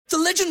The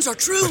legends are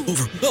true.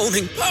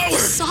 Overwhelming power!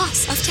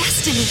 Sauce of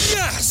destiny.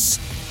 Yes!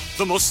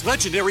 The most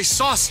legendary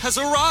sauce has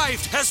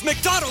arrived as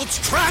McDonald's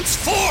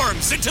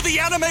transforms into the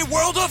anime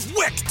world of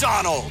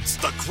WickDonald's.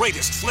 The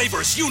greatest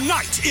flavors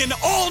unite in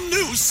all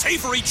new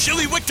savory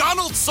chili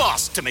McDonald's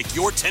sauce to make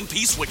your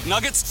 10-piece Wick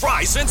Nuggets,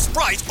 fries, and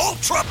Sprite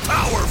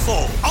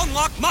ultra-powerful.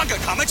 Unlock manga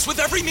comics with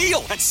every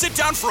meal and sit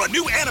down for a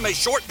new anime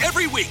short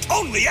every week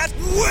only at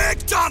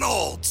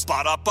WickDonald's.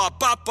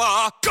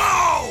 Ba-da-ba-ba-ba,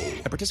 go!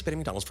 At participating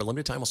McDonald's for a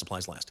limited time while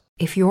supplies last.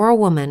 If you're a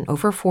woman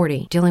over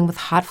 40 dealing with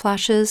hot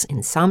flashes,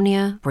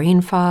 insomnia,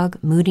 brain fog,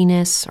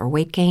 moodiness, or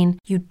weight gain,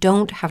 you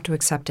don't have to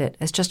accept it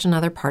as just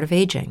another part of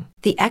aging.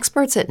 The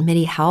experts at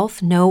MIDI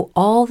Health know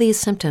all these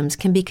symptoms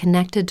can be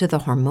connected to the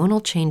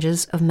hormonal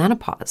changes of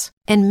menopause.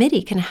 And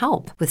MIDI can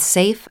help with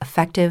safe,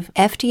 effective,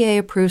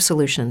 FDA-approved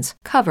solutions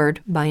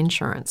covered by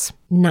insurance.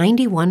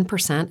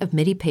 91% of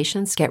MIDI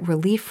patients get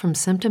relief from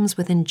symptoms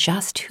within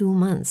just 2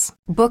 months.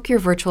 Book your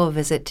virtual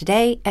visit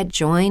today at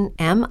joinmidi.com.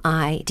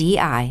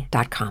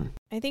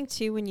 I think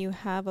too, when you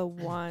have a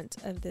want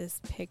of this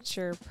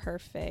picture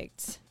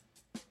perfect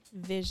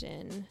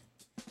vision,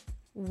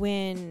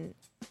 when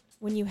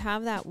you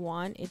have that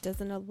want, it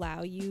doesn't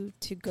allow you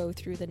to go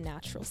through the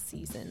natural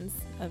seasons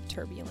of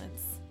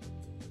turbulence.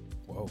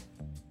 Whoa.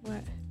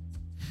 What?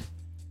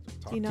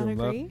 Talk Do you to not him,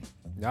 love. agree?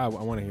 Yeah, I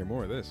want to hear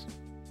more of this.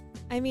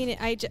 I mean,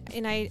 I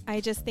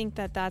just think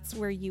that that's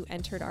where you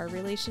entered our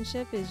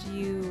relationship, is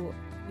you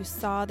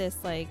saw this,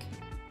 like,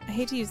 I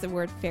hate to use the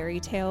word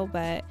fairy tale,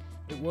 but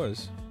It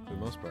was, for the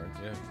most part,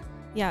 yeah.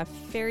 yeah,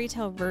 fairy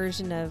tale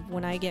version of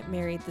when I get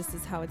married, this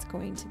is how it's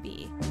going to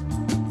be.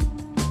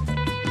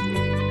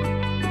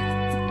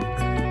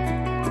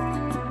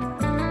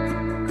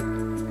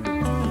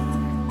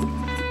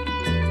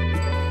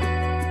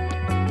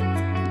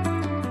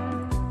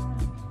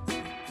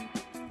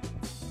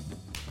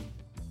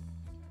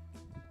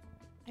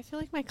 I feel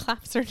like my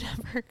claps are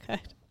never good.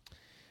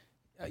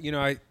 You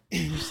know, I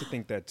used to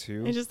think that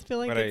too. I just feel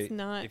like but it's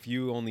not. If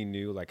you only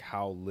knew like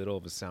how little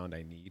of a sound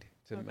I need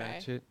to Okay.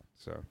 match it,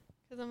 so.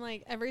 Because I'm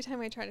like, every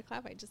time I try to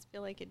clap, I just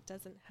feel like it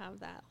doesn't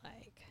have that,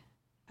 like,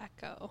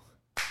 echo.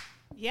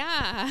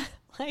 Yeah.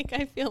 Like,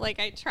 I feel like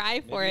I try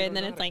for Maybe you it, and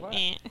then don't it's know like, how to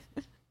eh.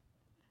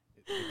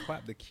 The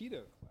clap, the key to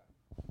clap.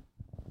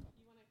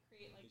 You want to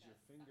create, like, Is your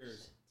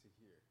fingers to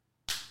here.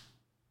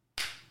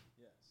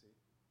 Yeah, see?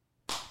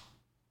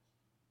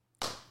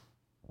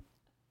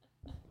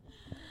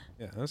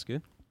 Yeah, that's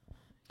good.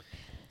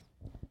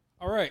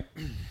 All right.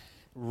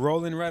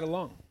 Rolling right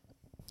along.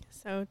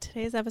 So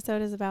today's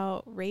episode is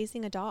about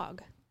raising a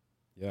dog.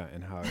 Yeah,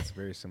 and how it's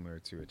very similar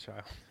to a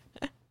child.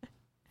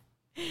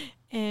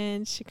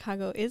 And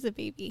Chicago is a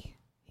baby.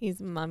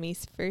 He's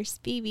mommy's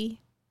first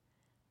baby.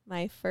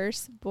 My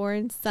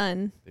firstborn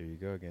son. There you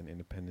go again,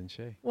 Independent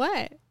Shay.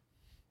 What?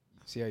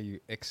 See how you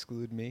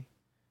exclude me?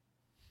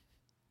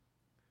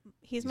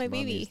 He's my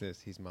baby. Mommy's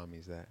this, he's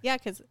mommy's that. Yeah,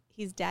 because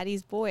he's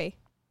daddy's boy.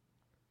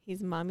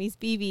 He's mommy's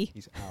baby.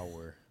 He's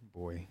our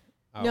boy.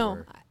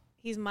 No,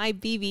 he's my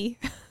baby.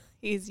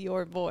 He's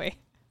your boy.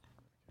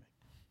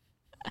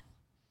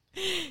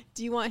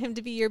 Do you want him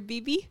to be your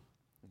BB?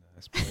 No,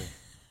 that's boy.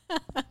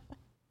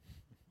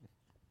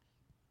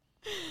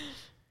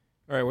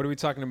 All right, what are we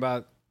talking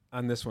about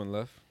on this one,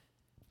 love?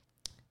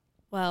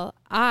 Well,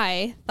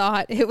 I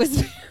thought it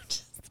was...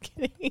 Just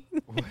kidding.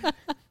 What?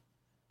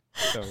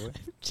 So what?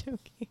 I'm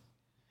joking.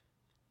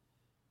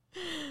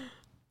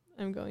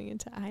 I'm going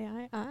into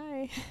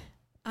I.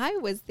 I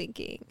was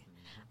thinking.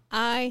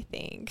 I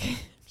think. I'm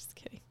just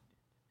kidding.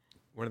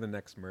 One of the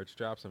next merch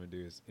drops I'm going to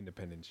do is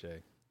Independent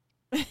Shay.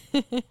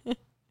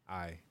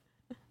 I.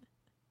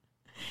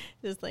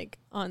 Just like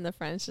on the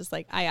front, it's just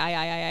like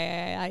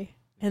I.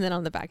 And then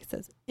on the back it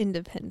says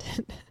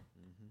independent.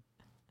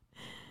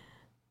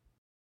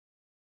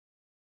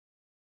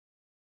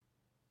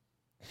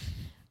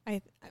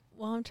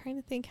 Well, I'm trying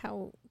to think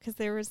how, because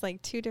there was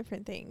like two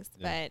different things,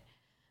 but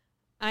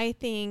I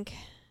think,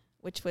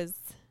 which was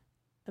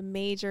a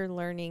major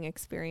learning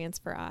experience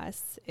for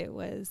us, it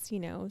was,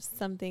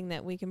 something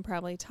that we can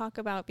probably talk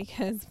about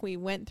because we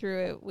went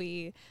through it,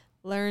 we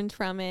learned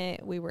from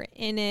it, we were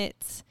in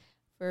it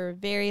for a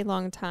very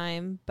long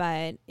time,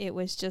 but it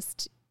was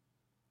just,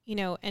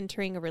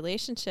 entering a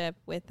relationship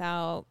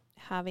without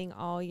having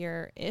all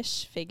your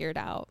ish figured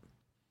out.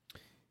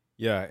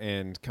 Yeah,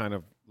 and kind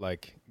of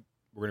like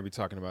we're going to be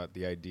talking about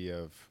the idea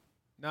of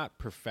not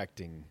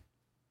perfecting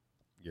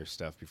your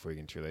stuff before you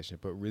get into your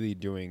relationship, but really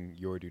doing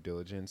your due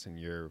diligence and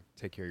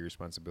take care of your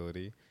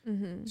responsibility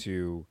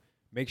to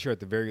make sure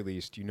at the very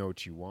least you know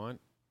what you want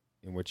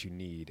and what you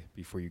need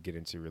before you get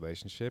into a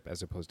relationship,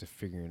 as opposed to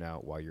figuring it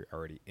out while you're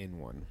already in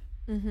one.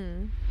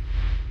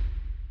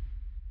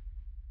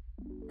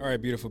 All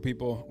right, beautiful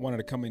people. Wanted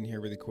to come in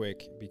here really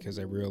quick because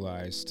I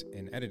realized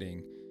in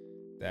editing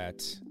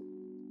that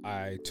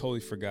I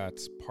totally forgot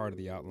part of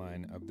the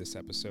outline of this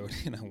episode,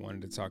 and I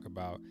wanted to talk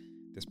about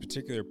this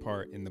particular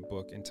part in the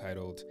book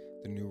entitled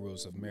The New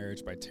Rules of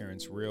Marriage by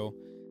Terrence Real.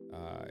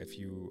 If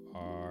you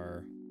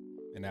are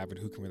an avid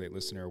Who Can Relate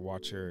listener or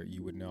watcher,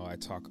 you would know I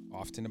talk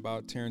often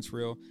about Terrence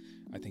Real.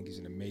 I think he's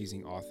an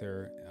amazing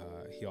author.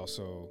 He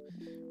also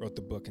wrote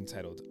the book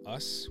entitled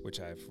Us, which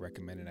I've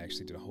recommended. I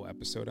actually did a whole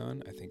episode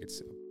on. I think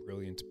it's a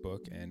brilliant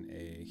book and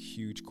a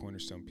huge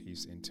cornerstone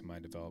piece into my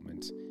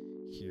development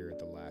here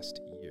the last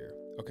year.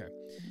 Okay.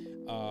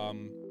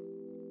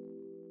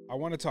 I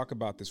want to talk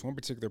about this one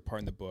particular part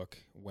in the book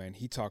when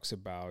he talks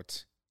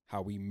about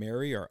how we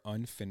marry our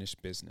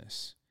unfinished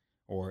business.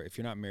 Or if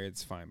you're not married,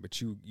 it's fine.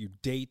 But you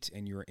date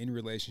and you're in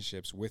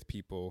relationships with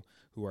people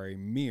who are a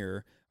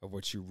mirror of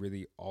what you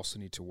really also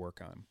need to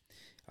work on.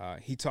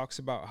 He talks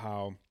about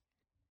how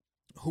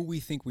who we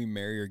think we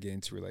marry or get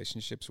into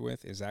relationships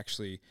with is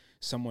actually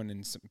someone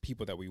and some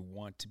people that we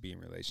want to be in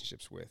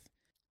relationships with.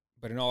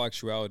 But in all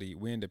actuality,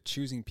 we end up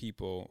choosing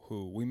people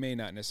who we may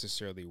not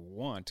necessarily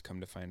want, come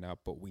to find out,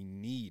 but we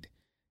need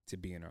to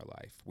be in our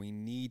life. We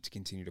need to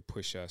continue to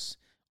push us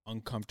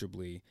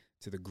uncomfortably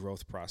to the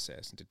growth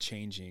process, into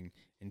changing,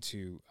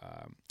 into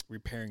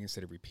repairing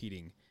instead of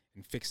repeating,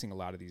 and fixing a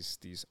lot of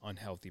these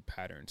unhealthy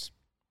patterns.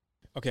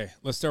 Okay,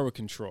 let's start with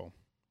control.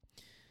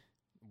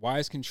 Why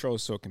is control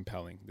so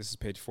compelling? This is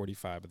page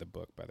 45 of the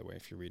book, by the way,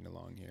 if you're reading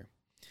along here.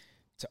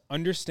 To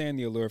understand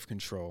the allure of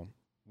control,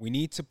 we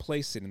need to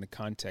place it in the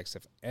context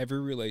of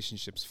every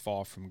relationship's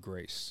fall from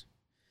grace.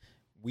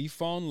 We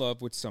fall in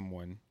love with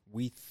someone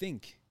we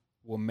think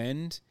will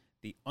mend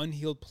the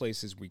unhealed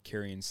places we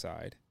carry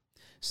inside,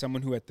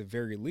 someone who at the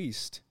very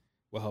least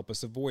will help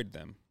us avoid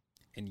them.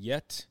 And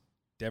yet,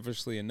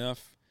 devilishly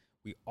enough,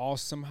 we all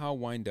somehow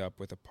wind up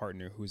with a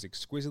partner who is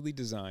exquisitely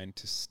designed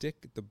to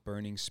stick the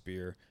burning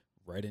spear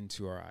right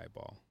into our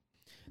eyeball.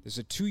 There's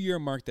a 2-year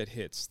mark that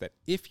hits that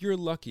if you're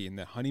lucky in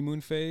the honeymoon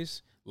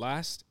phase,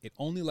 it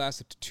only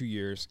lasts up to 2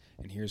 years,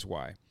 and here's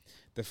why.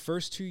 The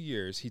first 2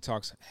 years, he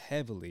talks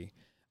heavily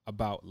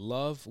about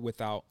love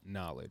without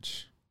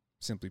knowledge.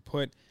 Simply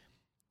put,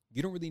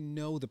 you don't really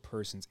know the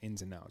person's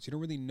ins and outs. You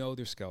don't really know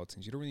their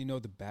skeletons. You don't really know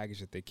the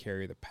baggage that they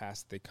carry, the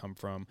past that they come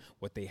from,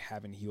 what they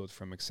haven't healed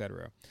from,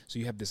 etc. So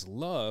you have this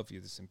love, you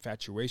have this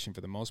infatuation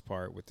for the most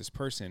part with this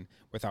person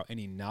without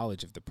any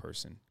knowledge of the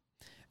person.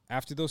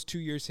 After those 2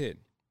 years hit,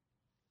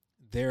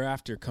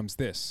 thereafter comes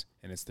this,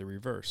 and it's the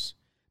reverse.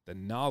 The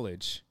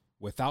knowledge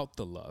without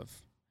the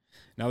love.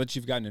 Now that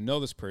you've gotten to know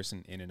this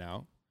person in and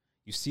out,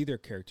 you see their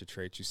character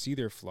traits, you see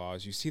their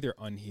flaws, you see their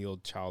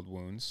unhealed child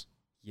wounds.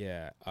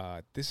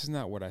 This is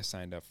not what I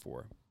signed up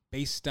for,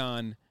 based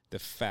on the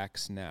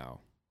facts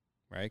now,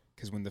 right?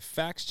 Because when the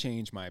facts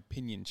change, my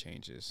opinion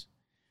changes.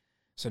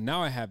 So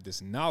now I have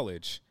this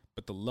knowledge,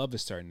 but the love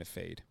is starting to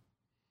fade.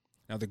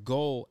 Now the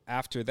goal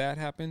after that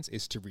happens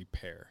is to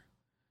repair.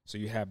 So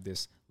you have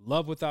this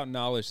love without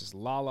knowledge, this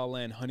la la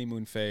land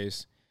honeymoon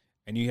phase,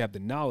 and you have the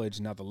knowledge,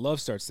 now the love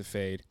starts to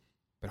fade,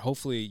 but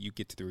hopefully you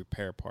get to the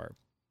repair part,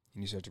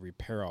 and you start to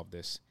repair all of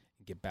this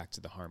and get back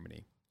to the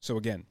harmony. So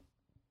again,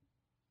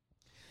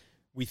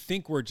 we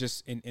think we're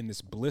just in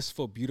this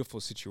blissful,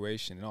 beautiful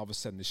situation, and all of a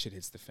sudden the shit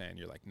hits the fan.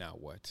 You're like, now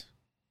what?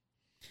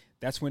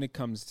 That's when it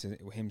comes to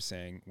him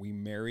saying, we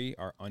marry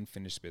our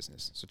unfinished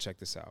business. So check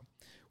this out.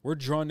 We're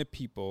drawn to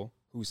people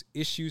whose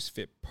issues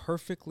fit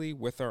perfectly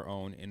with our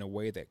own in a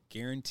way that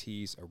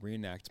guarantees a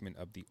reenactment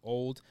of the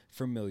old,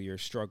 familiar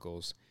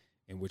struggles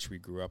in which we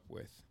grew up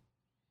with.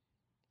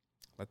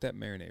 Let that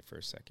marinate for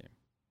a second.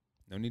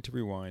 No need to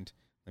rewind.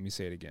 Let me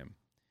say it again.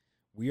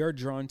 We are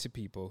drawn to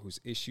people whose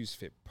issues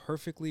fit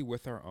perfectly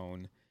with our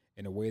own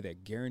in a way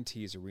that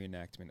guarantees a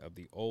reenactment of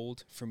the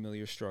old,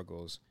 familiar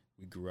struggles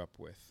we grew up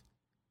with.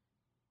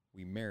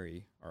 We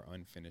marry our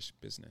unfinished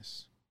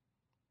business.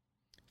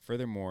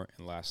 Furthermore,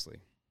 and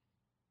lastly,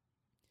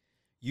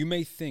 you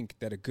may think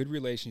that a good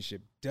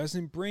relationship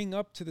doesn't bring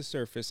up to the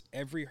surface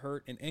every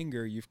hurt and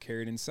anger you've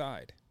carried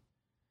inside,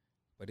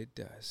 but it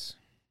does.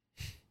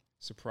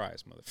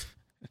 Surprise, motherfucker.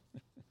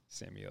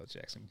 Samuel L.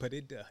 Jackson, but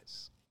it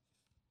does.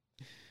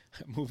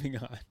 Moving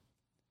on.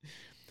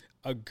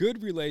 A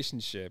good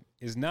relationship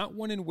is not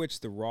one in which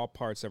the raw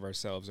parts of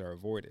ourselves are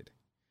avoided.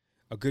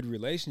 A good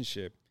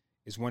relationship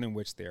is one in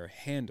which they are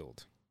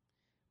handled.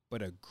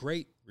 But a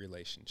great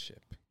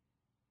relationship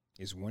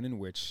is one in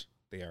which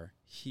they are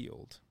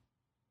healed.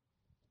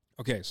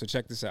 Okay, so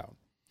check this out.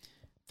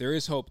 There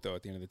is hope, though,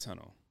 at the end of the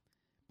tunnel.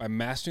 By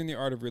mastering the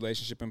art of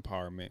relationship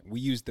empowerment, we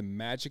use the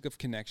magic of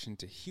connection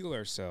to heal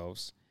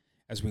ourselves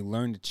as we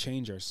learn to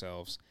change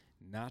ourselves,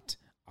 not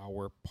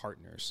our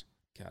partners.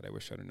 God, I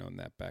wish I'd have known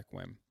that back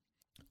when.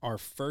 Our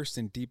first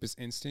and deepest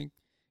instinct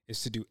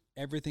is to do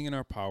everything in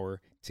our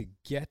power to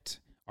get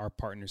our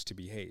partners to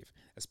behave.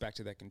 That's back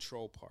to that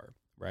control part,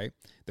 right?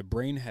 The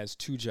brain has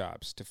 2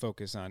 jobs to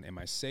focus on: am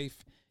I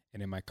safe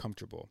and am I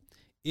comfortable?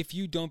 If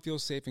you don't feel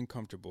safe and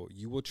comfortable,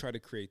 you will try to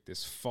create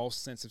this false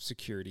sense of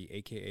security,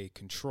 aka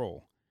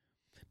control.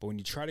 But when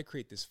you try to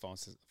create this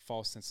false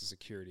sense of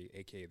security,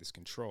 aka this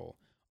control,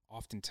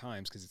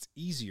 oftentimes, because it's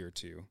easier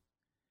to,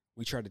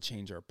 we try to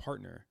change our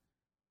partner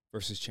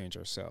versus change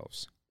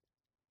ourselves.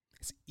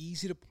 It's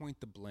easy to point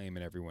the blame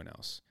at everyone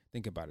else.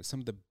 Think about it. Some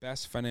of the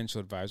best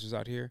financial advisors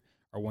out here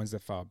are ones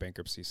that filed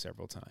bankruptcy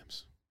several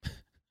times.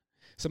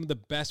 Some of the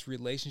best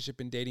relationship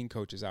and dating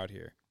coaches out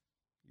here,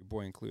 your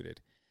boy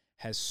included,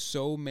 has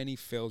so many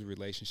failed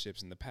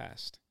relationships in the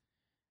past.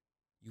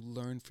 You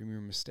learn from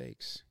your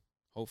mistakes,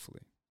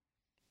 hopefully.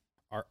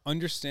 Our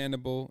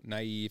understandable,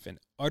 naive, and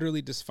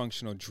utterly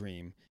dysfunctional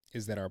dream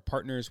is that our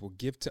partners will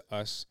give to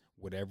us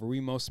whatever we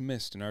most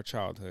missed in our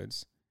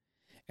childhoods,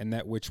 and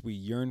that which we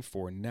yearn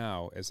for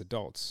now as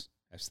adults.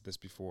 I've said this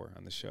before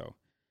on the show.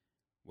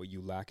 What you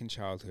lack in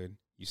childhood,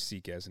 you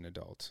seek as an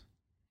adult.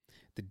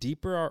 The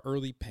deeper our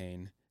early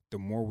pain, the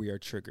more we are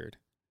triggered,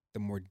 the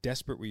more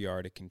desperate we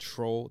are to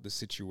control the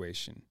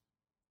situation.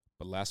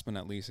 But last but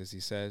not least, as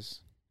he says,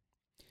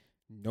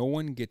 no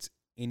one gets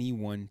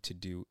anyone to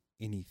do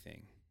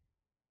anything.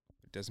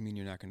 It doesn't mean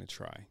you're not going to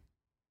try.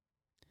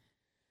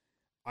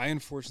 I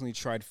unfortunately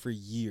tried for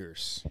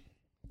years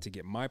to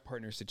get my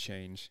partners to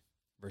change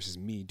versus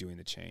me doing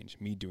the change,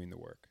 me doing the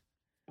work.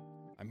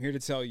 I'm here to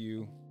tell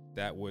you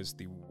that was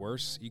the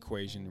worst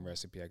equation and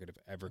recipe I could have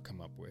ever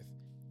come up with.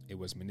 It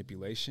was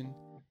manipulation,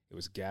 it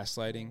was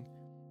gaslighting,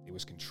 it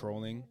was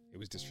controlling, it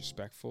was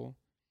disrespectful,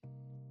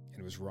 and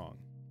it was wrong.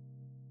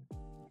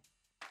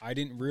 I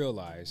didn't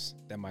realize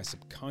that my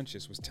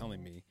subconscious was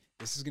telling me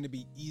this is going to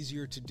be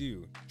easier to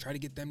do. Try to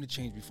get them to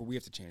change before we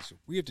have to change. So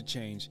if we have to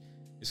change,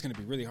 it's going to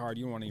be really hard.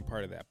 You don't want any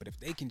part of that. But if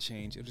they can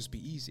change, it'll just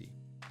be easy.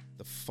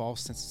 The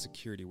false sense of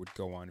security would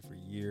go on for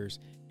years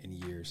and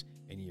years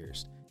and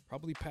years.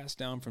 Probably passed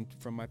down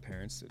from my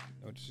parents.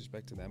 No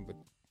disrespect to them, but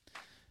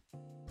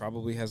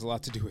probably has a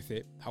lot to do with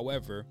it.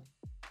 However,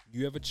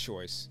 you have a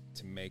choice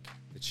to make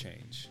the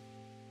change.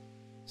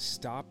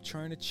 Stop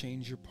trying to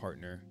change your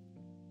partner.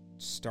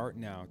 Start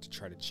now to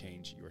try to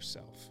change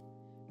yourself.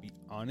 Be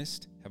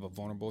honest, have a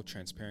vulnerable,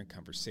 transparent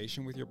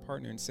conversation with your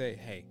partner and say,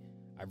 hey,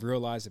 I've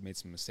realized I've made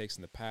some mistakes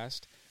in the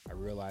past. I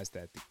realized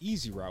that the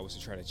easy route was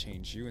to try to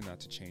change you and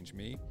not to change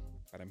me.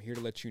 But I'm here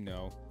to let you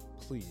know,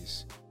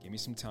 please give me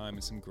some time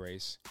and some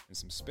grace and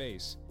some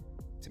space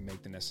to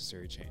make the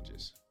necessary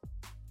changes.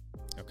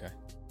 Okay.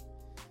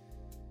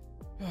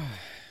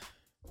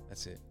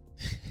 That's it.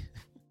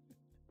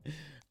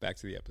 Back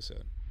to the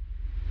episode.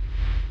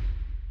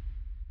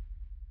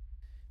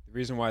 The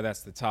reason why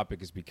that's the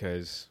topic is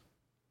because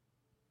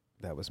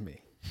that was me.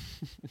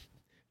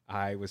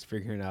 I was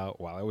figuring out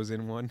while I was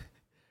in one.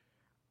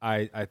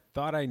 I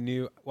thought I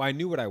knew. Well, I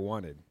knew what I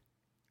wanted.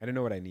 I didn't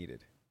know what I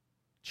needed.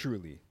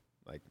 Truly,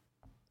 like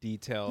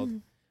detailed.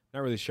 Not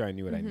really sure I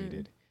knew what I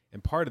needed.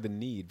 And part of the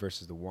need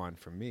versus the want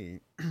for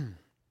me,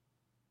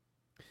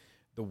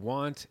 the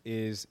want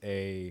is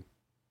a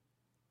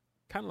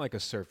kind of like a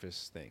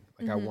surface thing.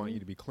 Like I want you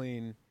to be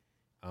clean.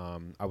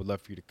 I would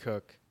love for you to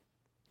cook.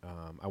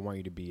 I want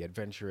you to be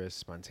adventurous,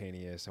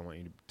 spontaneous. I want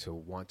you to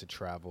want to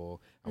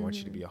travel. I want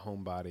you to be a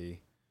homebody.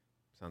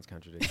 Sounds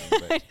contradicting,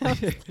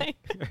 but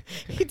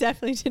he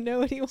definitely didn't know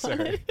what he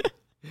wanted.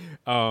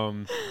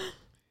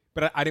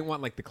 But I didn't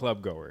want like the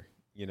club goer.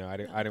 You know, I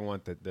didn't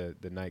want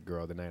the night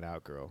girl, the night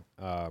out girl.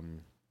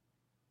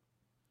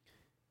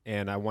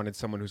 And I wanted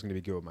someone who's going to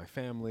be good with my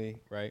family,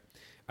 right?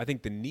 I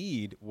think the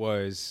need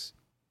was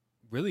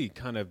really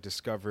kind of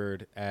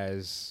discovered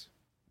as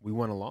we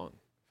went along,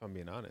 if I'm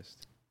being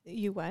honest.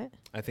 You what?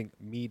 I think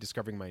me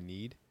discovering my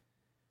need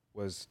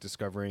was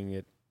discovering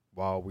it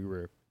while we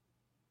were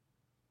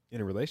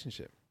in a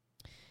relationship.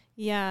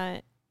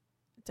 Yeah,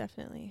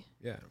 definitely.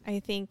 Yeah.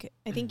 I think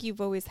you've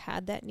always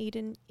had that need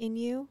in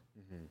you.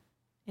 Mm-hmm.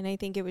 And I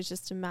think it was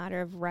just a matter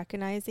of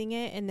recognizing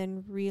it and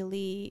then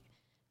really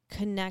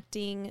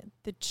connecting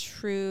the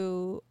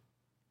true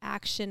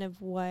action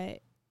of what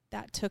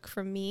that took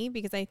from me.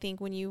 Because I think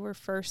when you were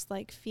first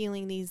like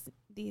feeling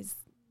these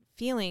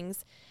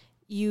feelings,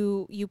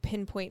 you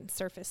pinpoint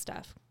surface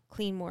stuff,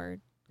 clean more,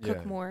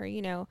 cook more,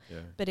 you know,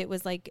 but it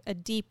was like a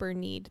deeper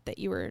need that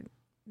you were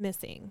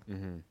missing.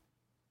 Mm-hmm.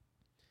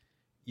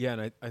 Yeah.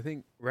 And I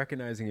think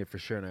recognizing it for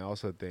sure. And I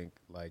also think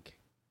like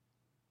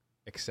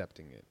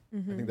accepting it.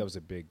 I think that was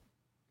a big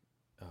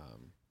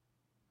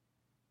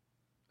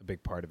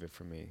part of it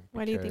for me.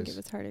 Why do you think it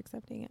was hard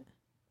accepting it?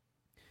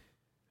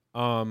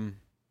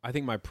 I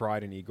think my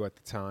pride and ego at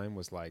the time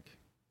was like,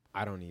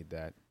 I don't need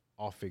that.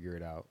 I'll figure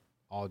it out.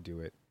 I'll do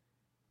it.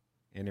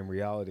 And in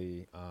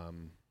reality,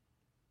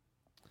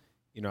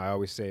 you know, I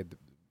always say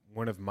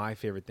one of my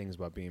favorite things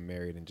about being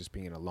married and just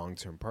being in a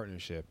long-term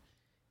partnership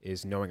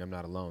is knowing I'm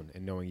not alone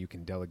and knowing you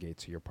can delegate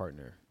to your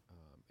partner.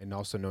 And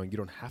also knowing you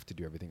don't have to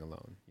do everything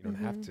alone. You don't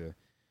have to,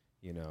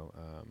 you know,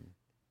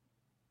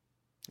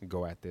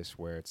 go at this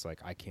where it's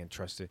like, I can't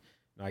trust it.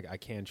 No, I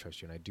can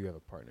trust you and I do have a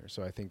partner.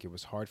 So I think it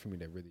was hard for me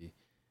to really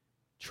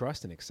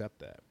trust and accept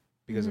that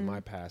because of my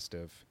past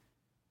of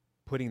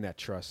putting that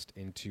trust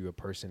into a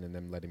person and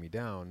them letting me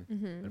down.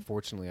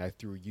 Unfortunately, I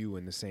threw you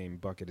in the same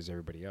bucket as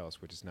everybody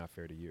else, which is not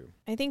fair to you.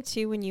 I think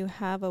too, when you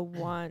have a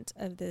want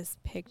of this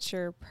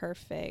picture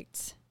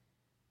perfect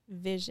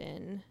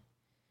vision,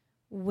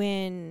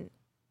 when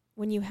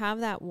you have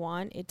that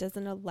want, it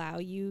doesn't allow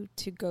you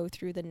to go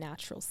through the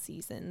natural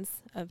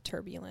seasons of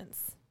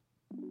turbulence.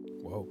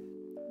 Whoa.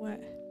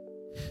 What?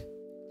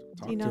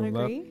 Talk Do you to not him,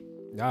 love. agree?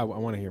 No, I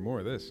want to hear more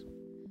of this.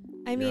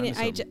 I mean,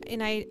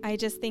 I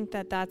just think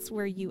that that's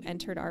where you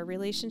entered our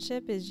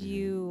relationship is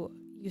you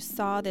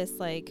saw this,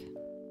 like,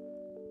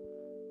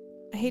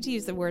 I hate to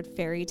use the word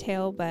fairy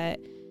tale, but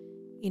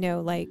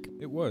like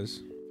It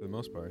was for the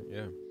most part.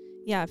 Yeah.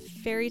 Yeah,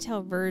 fairy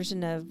tale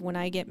version of when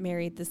I get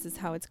married, this is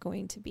how it's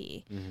going to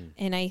be. Mm-hmm.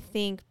 And I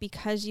think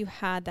because you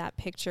had that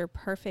picture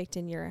perfect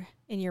in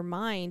your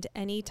mind,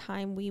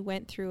 anytime we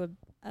went through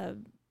a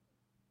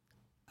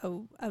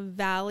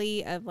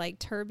valley of like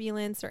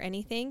turbulence or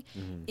anything,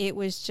 it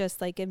was just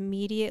like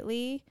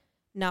immediately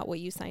not what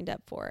you signed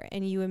up for.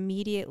 And you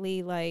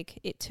immediately, like,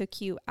 it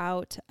took you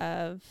out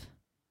of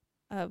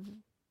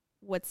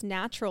what's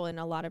natural in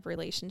a lot of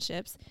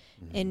relationships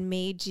and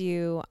made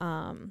you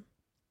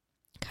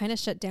kind of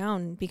shut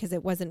down because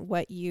it wasn't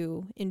what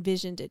you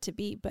envisioned it to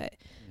be. But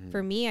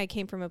for me, I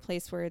came from a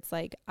place where it's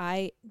like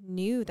I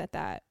knew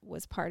that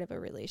was part of a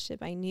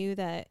relationship. I knew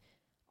that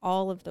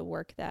all of the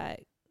work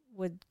that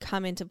would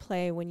come into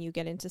play when you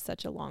get into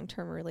such a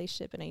long-term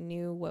relationship, and I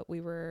knew what we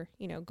were,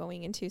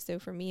 going into. So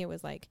for me, it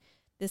was like,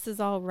 this is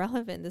all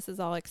relevant. This is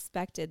all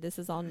expected. This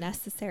is all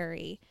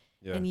necessary.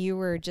 Yeah. And you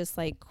were just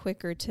like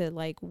quicker to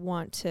like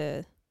want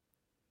to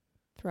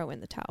throw in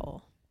the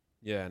towel.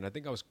 Yeah. And I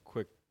think I was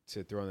quick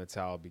to throw in the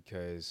towel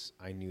because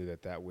I knew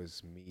that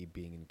was me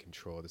being in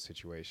control of the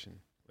situation.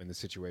 And the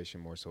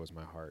situation more so was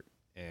my heart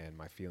and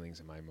my feelings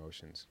and my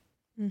emotions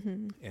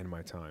and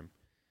my time.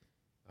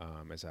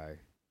 As I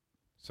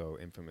so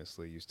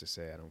infamously used to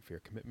say, I don't fear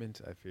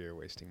commitment, I fear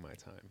wasting my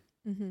time.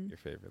 Your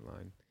favorite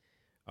line.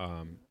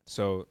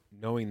 So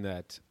knowing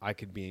that I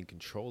could be in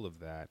control of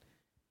that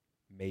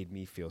made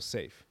me feel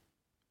safe.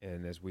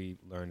 And as we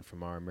learned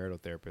from our marital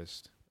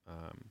therapist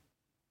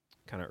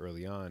kind of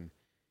early on,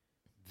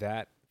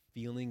 that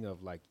feeling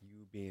of like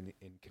you being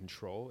in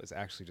control is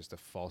actually just a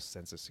false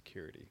sense of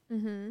security.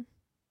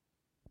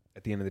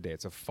 At the end of the day,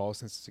 it's a false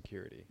sense of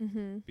security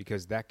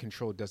because that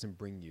control doesn't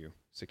bring you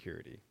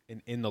security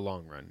in the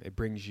long run. It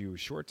brings you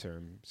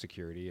short-term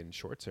security and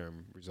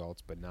short-term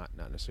results, but not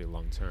necessarily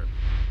long-term.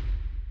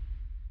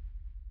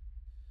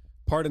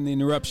 Pardon the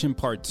interruption,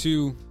 part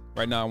 2.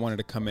 Right now, I wanted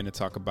to come in and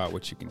talk about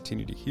what you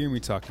continue to hear me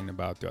talking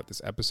about throughout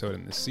this episode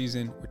and this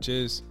season, which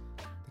is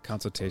the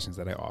consultations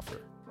that I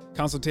offer.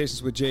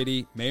 Consultations with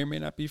JD may or may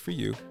not be for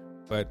you,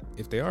 but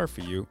if they are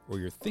for you, or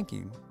you're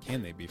thinking,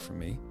 can they be for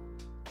me?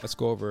 Let's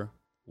go over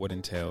what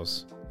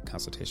entails a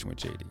consultation with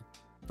JD.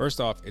 First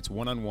off, it's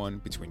one-on-one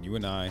between you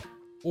and I,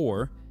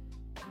 or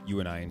you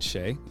and I and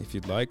Shay, if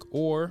you'd like,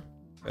 or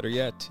better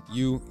yet,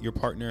 you, your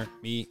partner,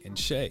 me, and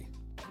Shay.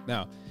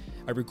 Now,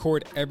 I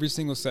record every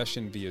single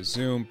session via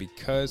Zoom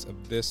because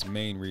of this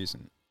main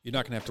reason. You're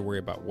not going to have to worry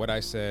about what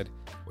I said,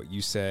 what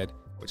you said,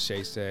 what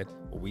Shay said,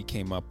 what we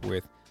came up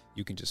with.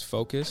 You can just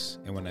focus,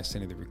 and when I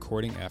send you the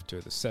recording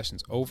after the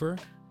session's over,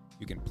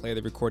 you can play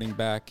the recording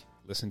back,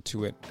 listen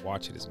to it,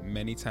 watch it as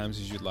many times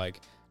as you'd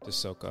like to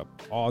soak up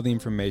all the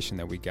information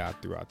that we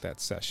got throughout that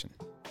session.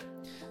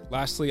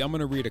 Lastly, I'm going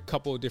to read a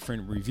couple of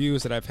different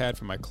reviews that I've had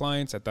from my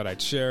clients I thought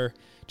I'd share,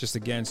 just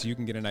again so you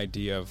can get an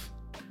idea of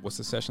what's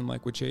the session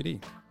like with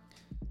JD.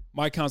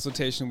 My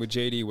consultation with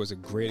JD was a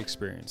great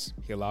experience.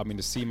 He allowed me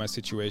to see my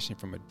situation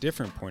from a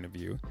different point of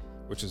view,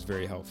 which was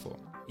very helpful,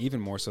 even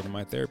more so than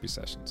my therapy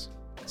sessions.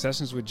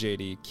 Sessions with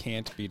JD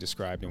can't be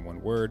described in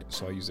one word,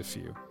 so I'll use a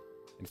few.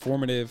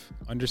 Informative,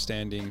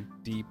 understanding,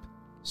 deep,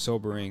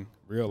 sobering,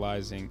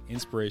 realizing,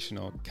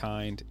 inspirational,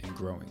 kind, and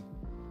growing.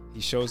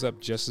 He shows up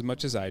just as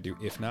much as I do,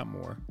 if not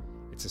more.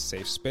 It's a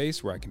safe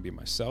space where I can be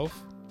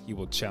myself. He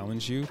will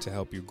challenge you to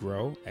help you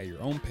grow at your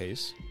own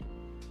pace.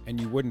 And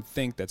you wouldn't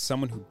think that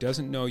someone who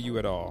doesn't know you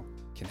at all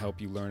can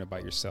help you learn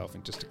about yourself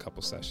in just a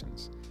couple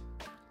sessions.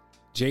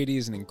 JD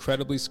is an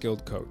incredibly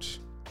skilled coach.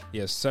 He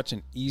has such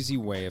an easy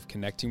way of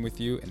connecting with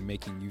you and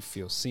making you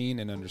feel seen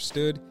and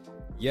understood,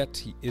 yet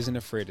he isn't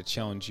afraid to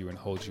challenge you and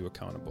hold you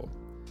accountable.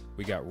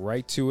 We got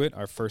right to it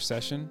our first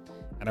session,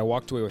 and I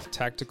walked away with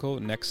tactical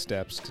next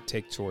steps to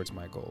take towards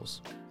my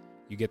goals.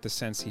 You get the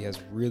sense he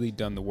has really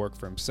done the work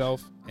for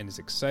himself and is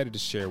excited to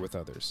share with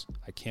others.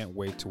 I can't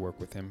wait to work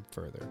with him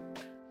further.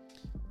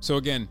 So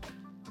again,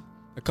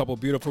 a couple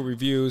beautiful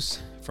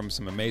reviews from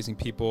some amazing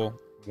people,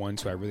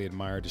 ones who I really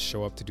admire to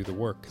show up to do the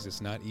work because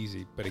it's not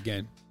easy. But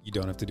again, you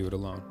don't have to do it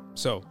alone.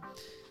 So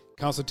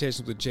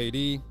consultations with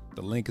JD,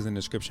 the link is in the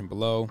description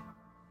below.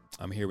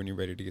 I'm here when you're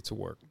ready to get to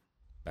work.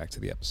 Back to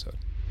the episode.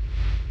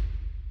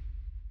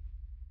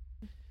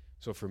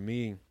 So for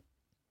me,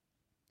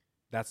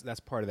 that's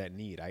part of that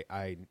need.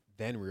 I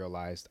then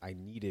realized I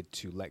needed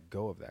to let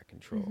go of that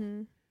control.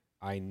 Mm-hmm.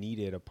 I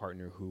needed a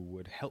partner who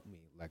would help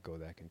me let go of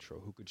that control,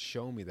 who could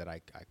show me that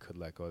I could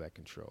let go of that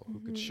control, mm-hmm. who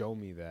could show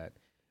me that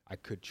I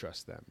could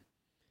trust them.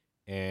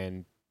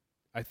 And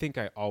I think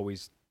I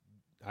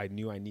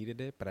knew I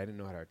needed it, but I didn't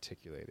know how to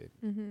articulate it,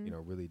 mm-hmm.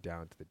 Really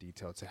down to the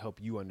detail to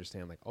help you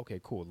understand, like, okay,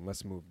 cool, then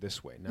let's move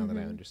this way now mm-hmm.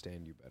 that I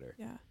understand you better.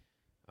 Yeah.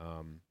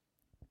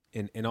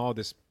 And all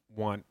this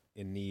want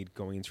and need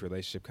going into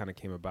relationship kind of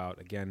came about.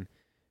 Again,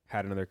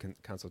 had another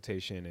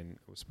consultation and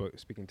was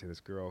speaking to this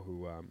girl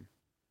who,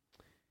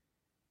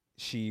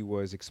 she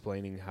was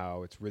explaining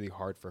how it's really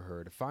hard for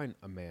her to find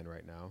a man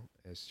right now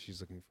as she's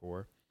looking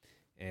for.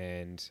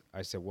 And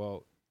I said,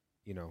 well,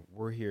 you know,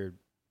 we're here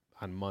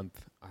on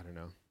month, I don't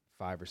know,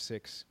 5 or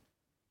 6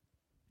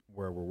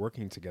 where we're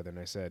working together. And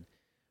I said,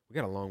 we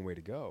got a long way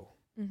to go.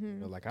 Mm-hmm. You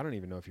know, like, I don't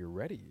even know if you're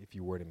ready if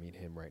you were to meet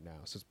him right now.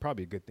 So it's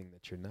probably a good thing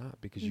that you're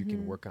not, because you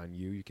can work on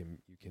you. You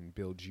can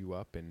build you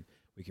up, and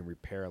we can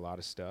repair a lot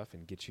of stuff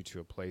and get you to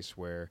a place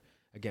where,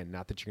 again,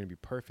 not that you're going to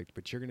be perfect,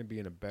 but you're going to be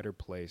in a better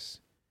place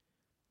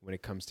when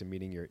it comes to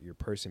meeting your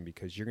person,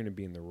 because you're going to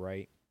be in the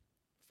right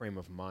frame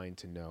of mind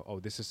to know, oh,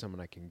 this is someone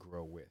I can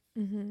grow with.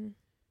 Mm-hmm.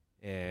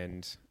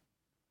 And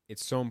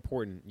it's so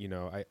important. You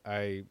know,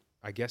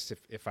 I guess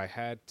if I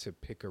had to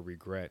pick a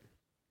regret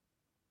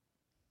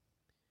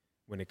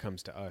when it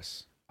comes to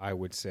us, I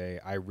would say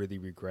I really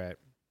regret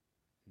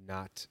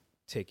not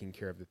taking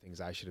care of the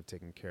things I should have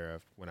taken care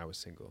of when I was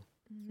single.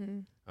 Mm-hmm.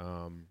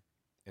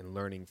 And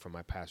learning from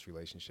my past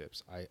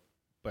relationships.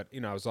 But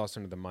you know, I was also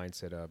under the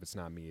mindset of it's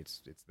not me,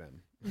 it's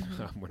them.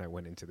 Mm-hmm. When I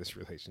went into this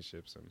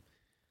relationship,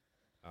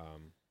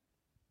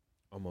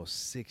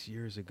 almost 6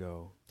 years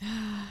ago.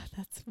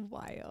 That's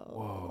wild.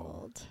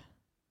 Whoa.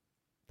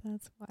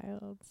 That's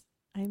wild.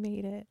 I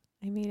made it.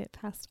 I made it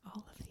past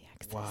all of the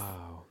exes.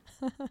 Wow.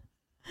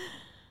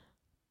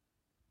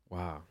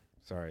 Wow.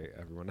 Sorry,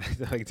 everyone.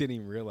 I didn't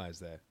even realize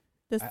that.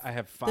 I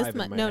have 5 this in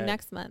month. my No, head.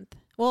 next month.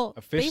 Well,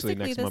 Officially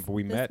basically next month, but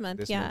we met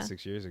this yeah. month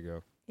 6 years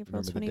ago.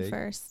 April Remember the date?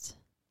 21st.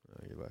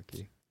 Oh, you're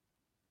lucky.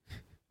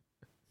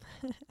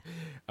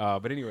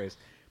 But anyways,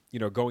 you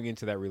know, going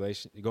into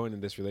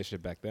this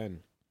relationship back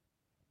then,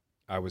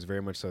 I was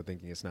very much so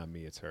thinking it's not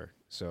me, it's her.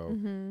 So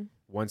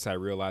once I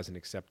realized and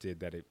accepted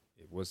that it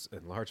was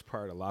in large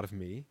part a lot of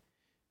me,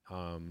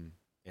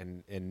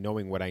 and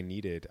knowing what I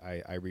needed,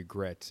 I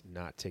regret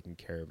not taking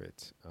care of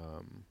it.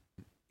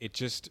 It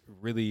just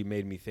really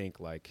made me think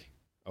like,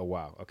 oh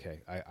wow,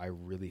 okay, I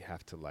really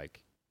have to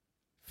like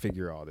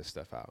figure all this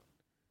stuff out,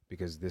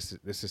 because this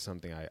is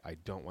something I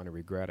don't want to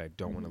regret. I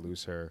don't want to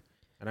lose her.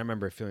 And I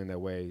remember feeling that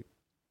way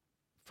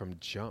from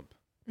jump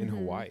in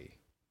Hawaii,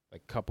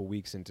 like a couple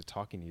weeks into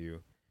talking to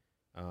you.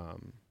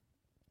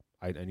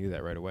 I knew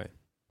that right away.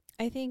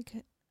 I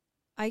think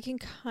I can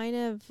kind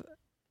of,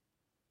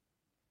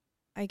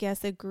 I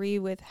guess, agree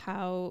with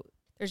how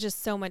there's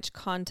just so much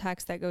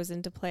context that goes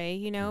into play,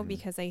 you know,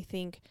 because I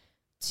think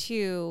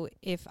too,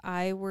 if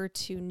I were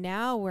to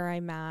now where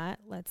I'm at,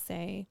 let's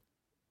say,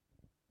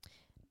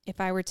 if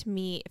I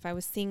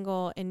was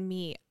single and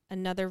meet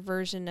another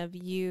version of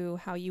you,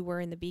 how you were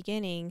in the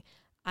beginning,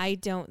 I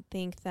don't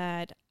think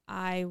that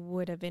I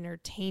would have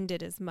entertained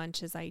it as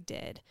much as I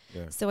did.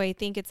 Yeah. So I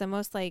think it's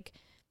almost like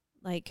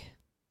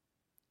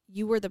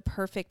you were the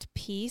perfect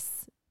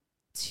piece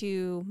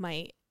to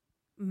my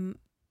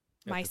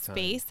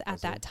space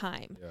at that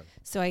time. Yeah.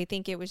 So I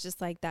think it was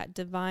just like that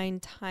divine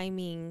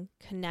timing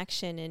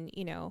connection. And,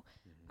 you know,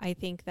 I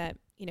think that,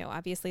 you know,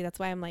 obviously that's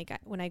why I'm like,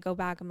 when I go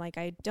back, I'm like,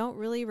 I don't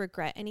really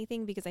regret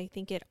anything, because I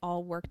think it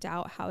all worked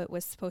out how it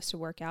was supposed to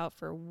work out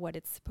for what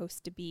it's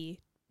supposed to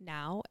be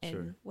now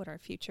and what our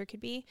future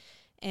could be.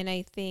 And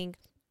I think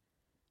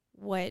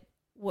what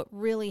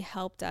really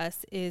helped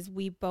us is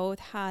we both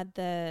had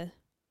the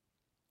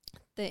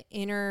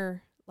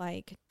inner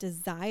like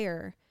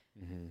desire.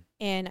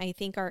 And I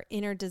think our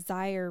inner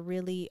desire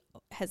really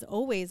has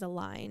always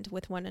aligned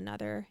with one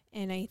another.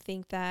 And I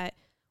think that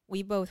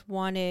we both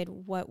wanted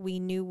what we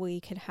knew we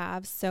could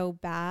have so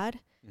bad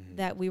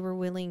that we were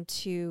willing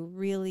to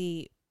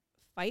really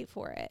fight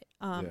for it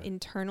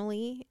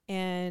internally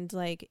and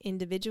like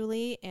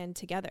individually and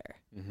together.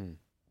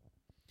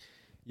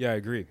 Yeah, I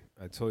agree.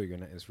 I totally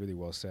agree. It's really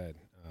well said.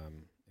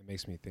 It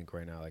makes me think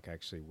right now, like I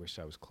actually wish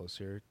I was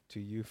closer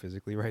to you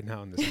physically right now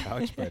on this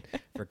couch, but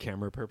for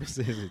camera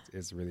purposes,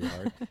 it's really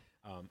hard.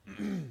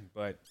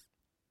 But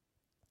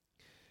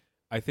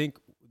I think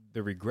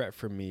the regret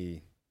for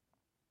me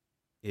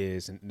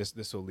is, and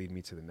this will lead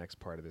me to the next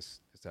part of this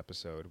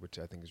episode, which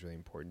I think is really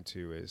important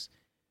too, is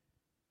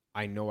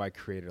I know I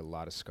created a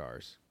lot of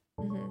scars,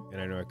 and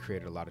I know I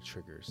created a lot of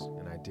triggers,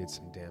 and I did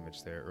some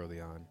damage there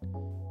early on.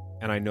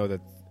 And I know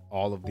that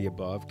all of the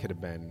above could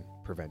have been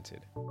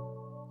prevented.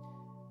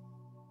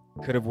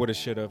 Could have, would have,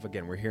 should have.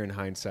 Again, we're here in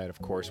hindsight.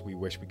 Of course, we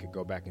wish we could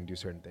go back and do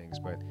certain things,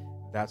 but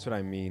that's what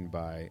I mean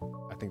by,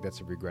 I think that's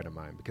a regret of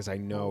mine, because I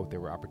know there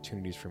were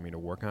opportunities for me to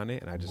work on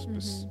it, and I just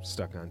was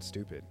stuck on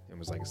stupid and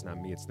was like, it's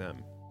not me, it's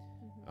them.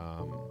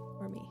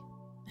 Or me.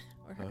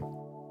 Or her.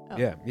 Oh.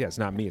 Yeah, it's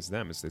not me, it's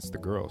them. It's the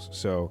girls.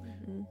 So,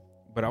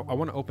 but I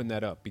want to open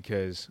that up,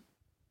 because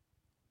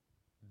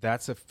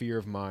that's a fear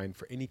of mine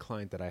for any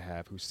client that I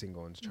have who's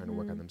single and is trying to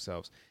work on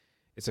themselves.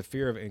 It's a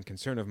fear of and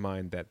concern of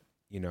mine that,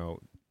 you know,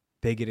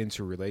 they get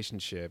into a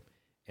relationship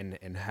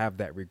and have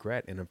that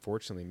regret, and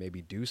unfortunately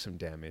maybe do some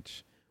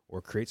damage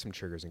or create some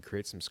triggers and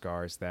create some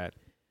scars that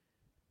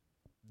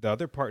the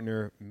other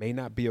partner may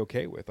not be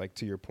okay with. Like,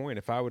 to your point,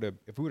 if we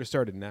would have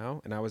started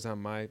now and I was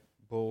on my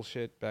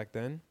bullshit back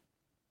then,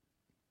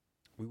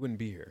 we wouldn't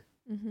be here.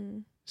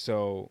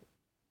 So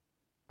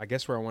I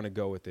guess where I want to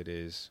go with it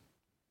is,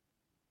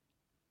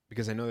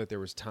 because I know that there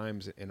was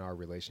times in our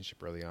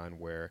relationship early on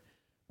where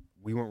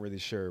we weren't really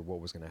sure what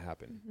was going to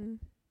happen.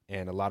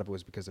 And a lot of it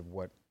was because of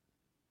what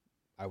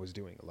I was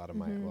doing, a lot of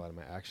my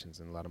actions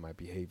and a lot of my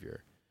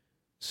behavior.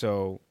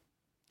 So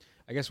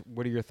I guess,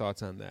 what are your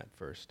thoughts on that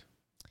first?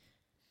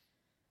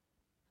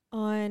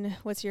 On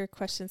what's your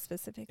question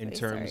specifically? In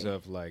terms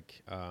of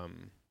like,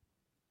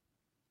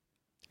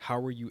 how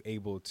were you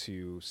able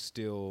to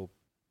still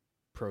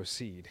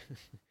proceed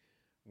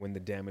when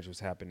the damage was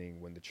happening,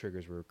 when the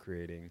triggers were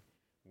creating,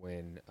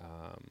 when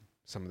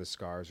some of the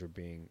scars were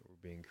being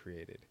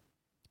created?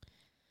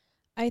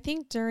 I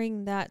think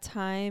during that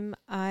time,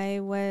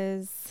 I'm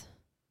a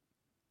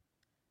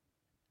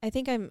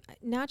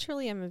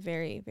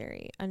very,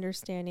 very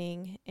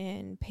understanding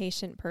and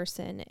patient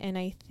person. And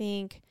I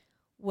think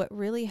what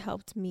really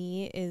helped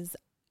me is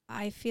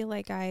I feel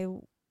like I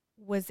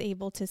was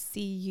able to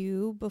see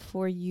you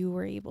before you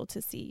were able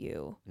to see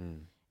you.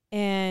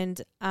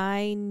 And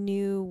I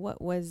knew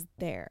what was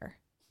there.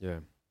 Yeah.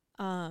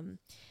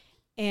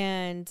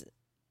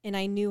 And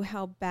I knew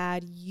how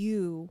bad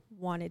you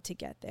wanted to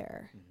get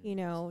there, you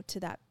know, to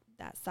that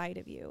side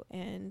of you.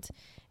 And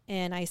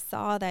I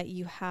saw that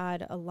you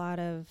had a lot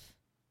of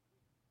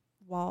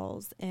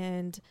walls,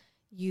 and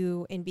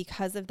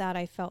because of that,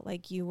 I felt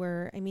like you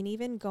were,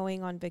 even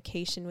going on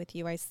vacation with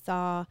you, I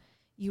saw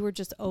you were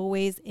just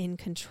always in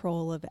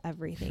control of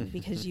everything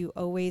because you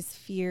always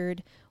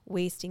feared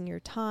wasting your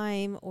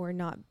time or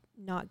not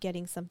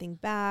getting something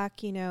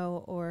back, you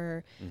know,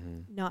 or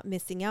not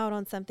missing out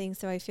on something.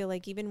 So I feel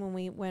like even when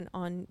we went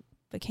on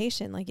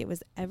vacation, like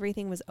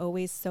everything was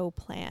always so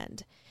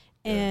planned.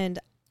 Yeah. And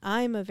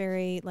I'm a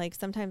very, like,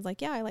 sometimes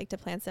like, yeah, I like to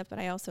plan stuff, but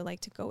I also like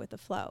to go with the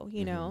flow,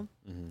 you know,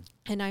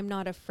 and I'm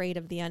not afraid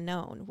of the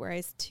unknown.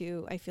 Whereas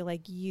I feel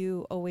like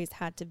you always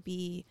had to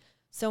be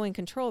so in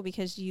control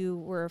because you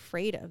were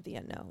afraid of the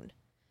unknown,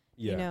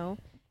 you know?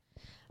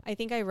 I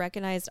think I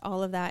recognized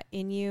all of that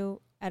in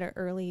you at an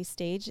early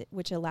stage,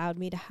 which allowed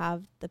me to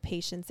have the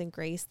patience and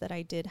grace that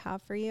I did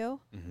have for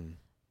you.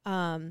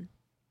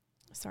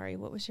 Sorry,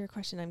 what was your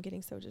question? I'm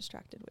getting so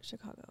distracted with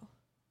Chicago.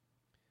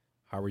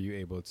 How were you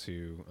able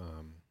to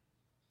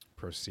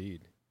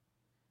proceed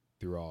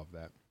through all of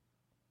that?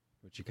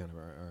 Which you kind of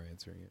are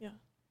answering it. Yeah.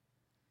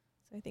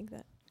 So I think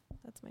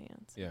that's my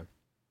answer. Yeah.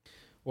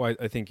 Well,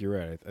 I think you're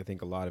right. I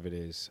think a lot of it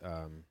is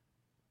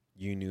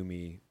you knew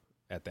me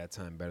at that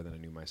time better than I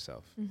knew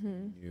myself.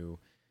 You knew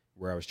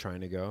where I was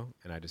trying to go,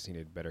 and I just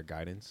needed better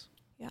guidance.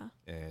 Yeah.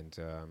 And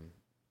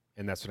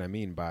that's what I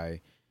mean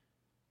by,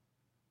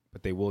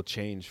 but they will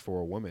change for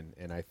a woman.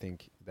 And I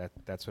think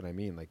that's what I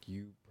mean. Like,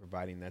 you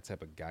providing that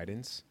type of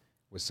guidance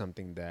was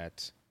something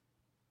that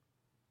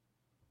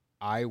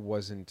I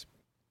wasn't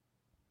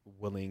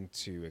willing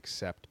to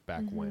accept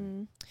back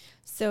when.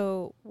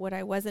 So what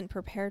I wasn't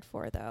prepared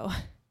for, though,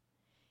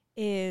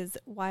 is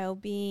while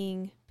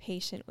being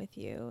patient with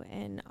you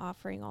and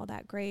offering all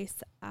that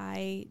grace,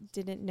 I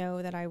didn't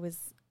know that I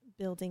was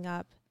building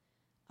up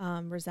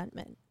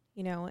resentment,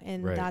 you know,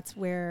 and that's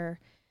where,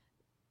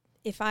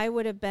 if I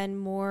would have been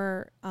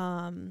more,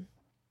 how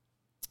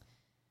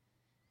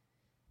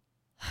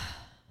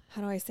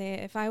do I say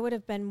it? If I would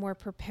have been more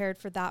prepared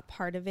for that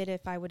part of it,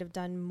 if I would have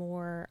done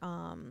more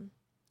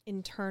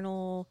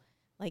internal,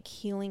 like,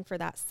 healing for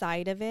that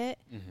side of it,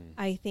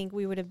 I think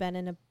we would have been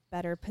in a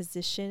better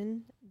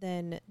position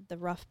than the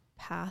rough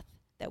path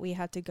that we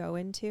had to go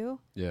into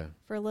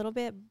for a little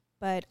bit.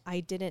 But I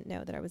didn't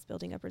know that I was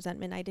building up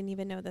resentment. I didn't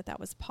even know that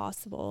was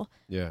possible.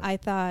 I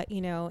thought,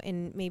 you know,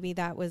 and maybe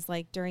that was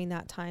like during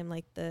that time,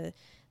 like the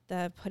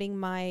putting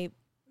my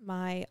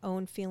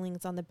own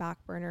feelings on the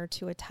back burner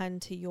to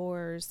attend to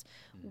yours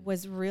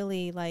was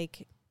really,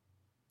 like,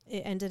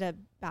 it ended up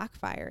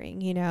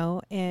backfiring, you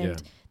know,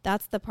 and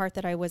that's the part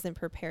that I wasn't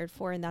prepared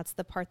for. And that's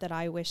the part that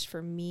I wish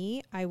for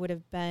me, I would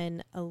have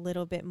been a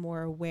little bit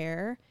more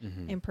aware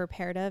and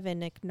prepared of,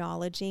 and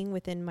acknowledging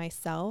within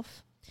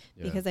myself,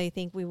 because I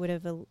think we would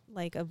have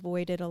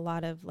avoided a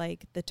lot of,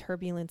 like, the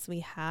turbulence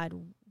we had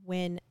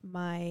when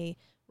my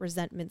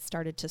resentment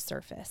started to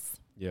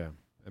surface. Yeah,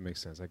 that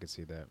makes sense. I could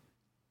see that.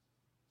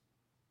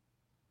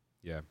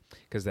 Yeah,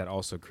 because that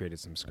also created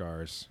some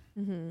scars,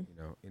 you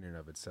know, in and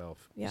of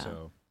itself. Yeah.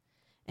 So.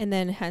 And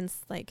then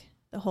hence, like,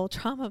 the whole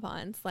trauma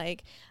bonds.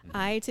 Like,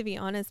 I, to be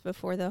honest,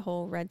 before the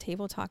whole Red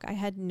Table Talk, I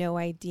had no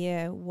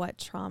idea what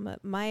trauma,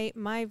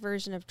 my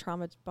version of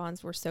trauma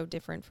bonds were so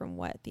different from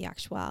what the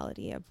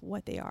actuality of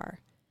what they are.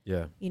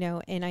 Yeah. You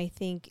know, and I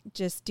think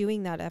just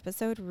doing that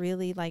episode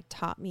really, like,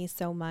 taught me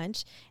so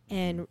much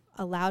and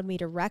allowed me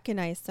to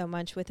recognize so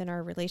much within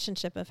our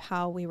relationship of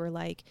how we were,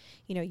 like,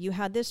 you know, you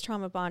had this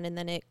trauma bond, and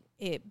then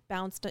it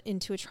bounced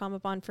into a trauma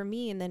bond for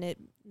me. And then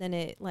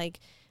it like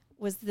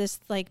was this,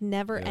 like,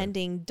 never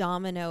ending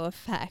domino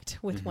effect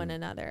with one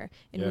another.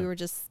 And we were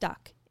just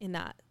stuck in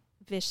that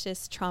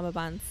vicious trauma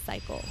bond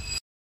cycle.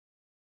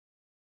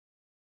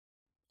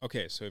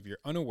 Okay, so if you're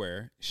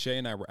unaware, Shay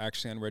and I were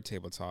actually on Red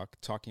Table Talk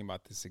talking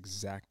about this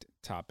exact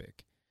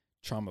topic,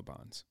 trauma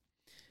bonds.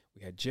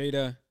 We had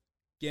Jada,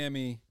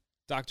 Gammy,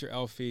 Dr.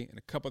 Elfie, and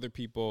a couple other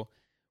people.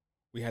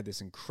 We had this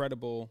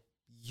incredible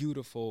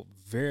beautiful,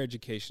 very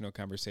educational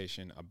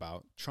conversation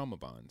about trauma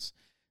bonds,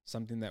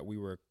 something that we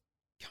were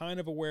kind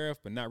of aware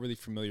of, but not really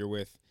familiar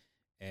with.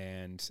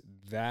 And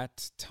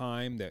that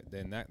time,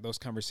 those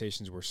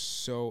conversations were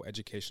so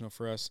educational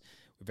for us.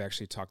 We've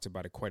actually talked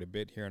about it quite a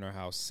bit here in our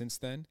house since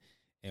then.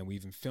 And we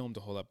even filmed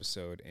a whole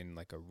episode in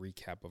like a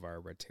recap of our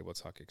Red Table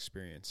Talk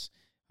experience.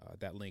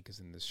 That link is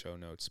in the show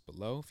notes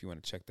below if you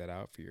want to check that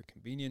out for your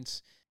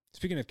convenience.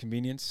 Speaking of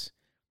convenience,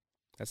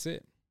 that's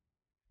it.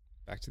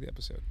 Back to the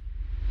episode.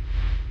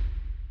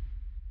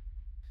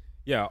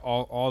 Yeah,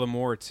 all the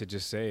more to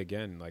just say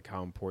again, like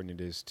how important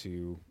it is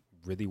to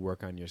really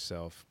work on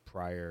yourself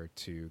prior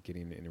to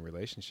getting in a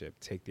relationship.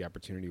 Take the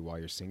opportunity while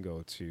you're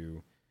single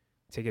to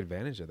take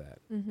advantage of that.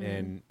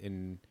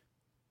 And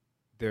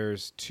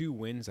there's two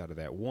wins out of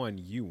that. One,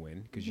 you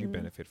win because you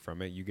benefit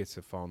from it. You get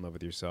to fall in love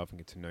with yourself and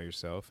get to know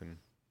yourself and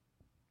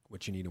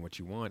what you need and what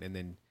you want. And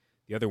then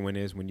the other win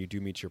is when you do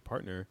meet your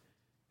partner,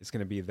 it's going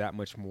to be that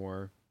much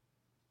more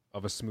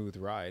of a smooth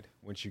ride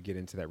once you get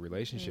into that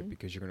relationship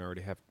because you're going to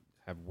already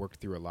have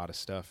worked through a lot of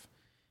stuff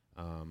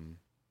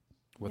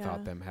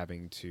without them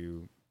having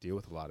to deal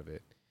with a lot of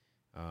it.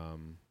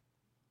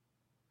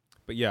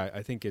 But yeah,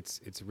 I think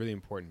it's really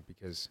important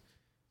because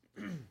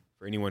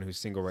for anyone who's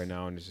single right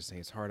now and is just saying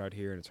it's hard out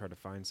here and it's hard to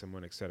find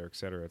someone, et cetera,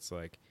 it's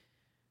like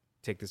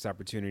take this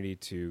opportunity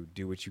to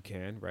do what you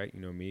can, right? You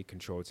know me,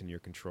 control what's in your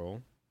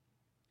control.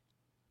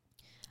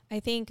 I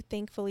think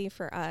thankfully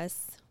for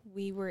us,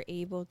 we were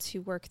able to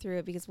work through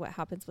it because what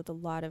happens with a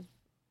lot of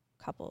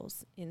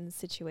couples in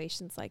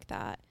situations like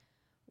that,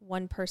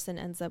 one person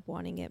ends up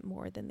wanting it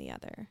more than the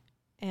other.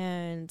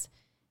 And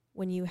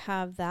when you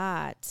have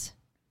that,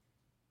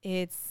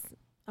 it's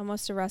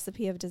almost a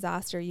recipe of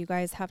disaster. You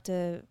guys have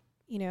to,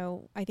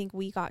 I think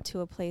we got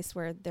to a place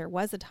where there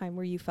was a time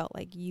where you felt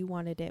like you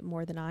wanted it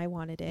more than I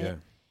wanted it. Yeah,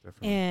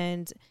 definitely.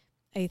 And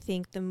I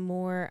think the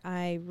more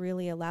I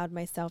really allowed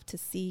myself to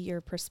see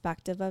your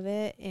perspective of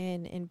it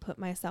and put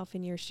myself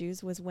in your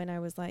shoes was when I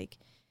was like,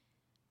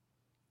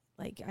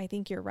 I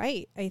think you're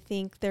right. I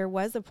think there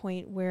was a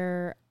point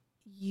where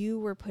you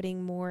were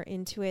putting more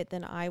into it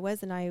than I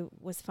was. And I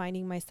was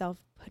finding myself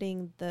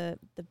putting the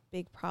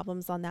big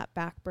problems on that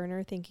back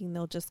burner, thinking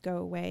they'll just go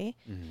away.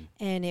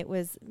 And it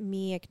was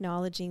me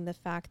acknowledging the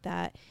fact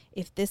that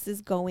if this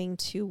is going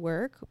to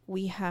work,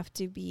 we have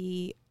to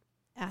be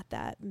at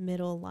that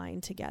middle line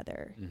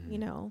together,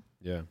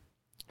 Yeah.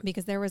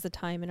 Because there was a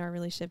time in our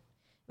relationship,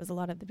 it was a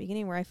lot at the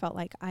beginning where I felt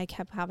like I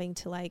kept having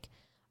to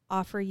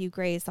offer you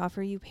grace,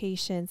 offer you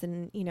patience.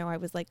 And, I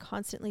was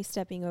constantly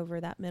stepping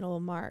over that middle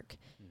mark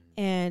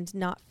and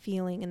not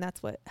feeling. And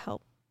that's what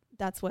helped.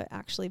 That's what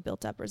actually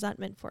built up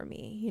resentment for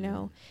me,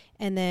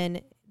 And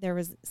then there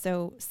was,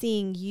 so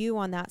seeing you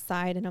on that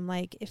side, and I'm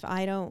like, if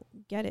I don't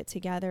get it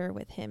together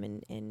with him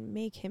and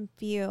make him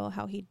feel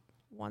how he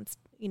wants,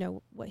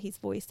 what he's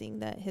voicing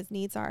that his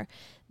needs are,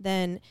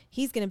 then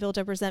he's going to build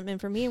up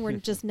resentment for me. And we're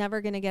just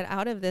never going to get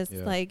out of this,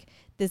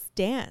 this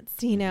dance,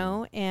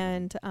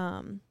 And,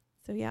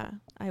 so yeah,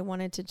 I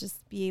wanted to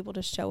just be able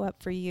to show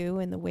up for you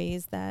in the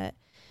ways that,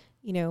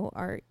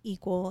 are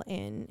equal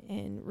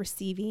and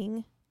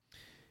receiving.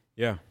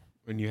 Yeah.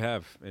 And you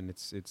have, and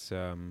it's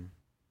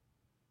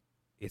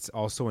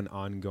also an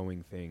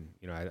ongoing thing.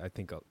 I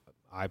think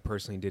I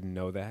personally didn't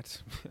know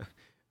that.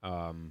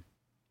 I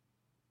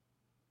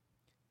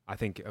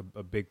think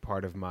a big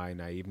part of my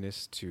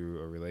naiveness to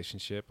a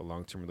relationship, a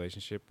long-term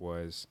relationship,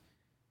 was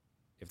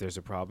if there's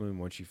a problem,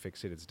 once you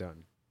fix it, it's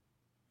done.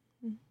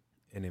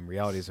 And in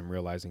reality, as I'm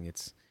realizing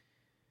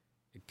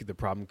the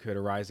problem could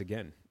arise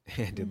again.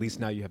 And at least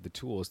now you have the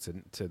tools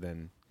to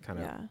then kind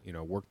of,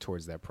 work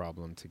towards that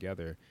problem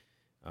together.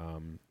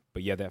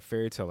 But yeah, that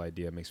fairy tale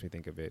idea makes me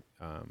think of it,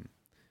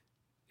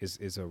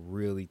 is a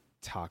really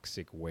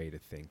toxic way to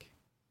think,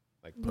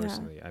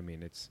 personally. Yeah. I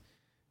mean, it's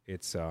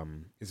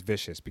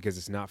vicious because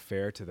it's not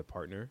fair to the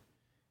partner.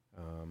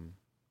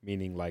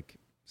 Meaning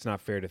it's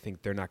not fair to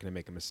think they're not going to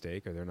make a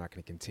mistake or they're not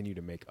going to continue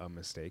to make a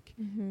mistake,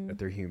 that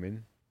they're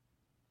human.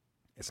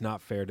 It's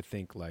not fair to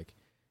think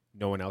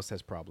no one else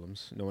has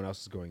problems. No one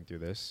else is going through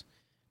this.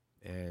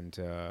 And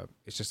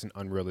it's just an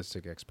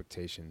unrealistic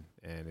expectation.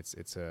 And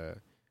it's a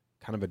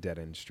kind of a dead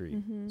end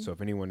street. So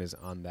if anyone is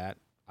on that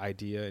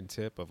idea and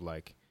tip of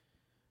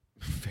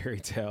fairy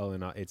tale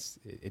and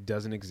it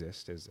doesn't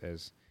exist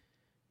as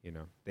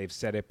they've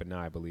said it, but now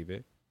I believe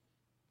it.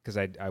 Because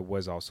I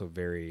was also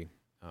very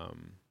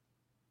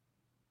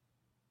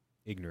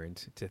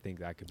ignorant to think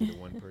that I could be the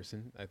one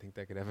person I think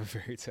that could have a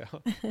fairy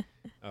tale.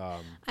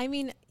 I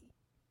mean,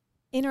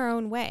 in our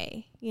own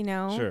way,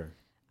 Sure.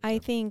 I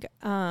think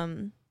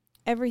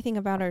everything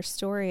about our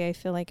story, I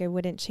feel like I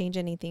wouldn't change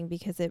anything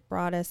because it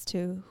brought us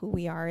to who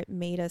we are. It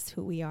made us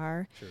who we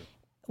are. Sure.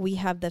 We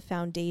have the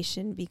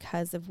foundation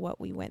because of what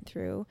we went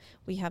through.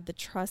 We have the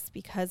trust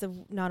because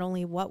of not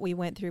only what we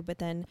went through, but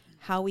then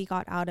how we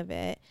got out of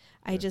it.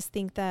 Yeah. I just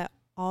think that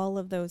all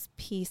of those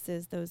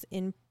pieces, those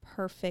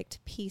imperfect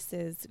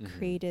pieces,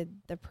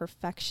 created the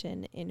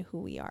perfection in who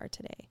we are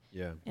today.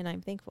 Yeah. And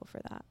I'm thankful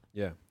for that.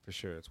 Yeah, for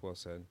sure. It's well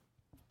said.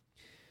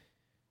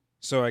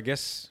 So I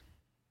guess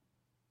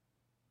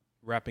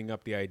wrapping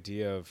up the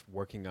idea of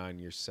working on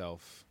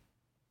yourself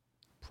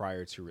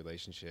prior to a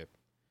relationship,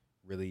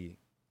 really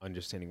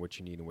understanding what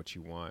you need and what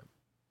you want,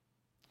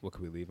 what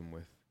could we leave them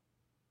with?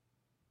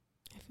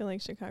 I feel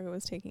like Chicago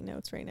was taking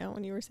notes right now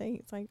when you were saying,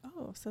 it's like,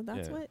 oh, so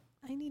that's what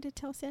I need to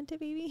tell Santa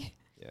baby.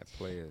 Yeah,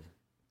 play it.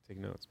 Take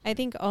notes. I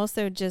think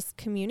also just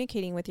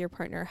communicating with your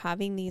partner,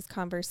 having these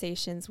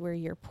conversations where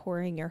you're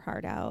pouring your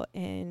heart out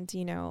and,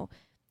 you know,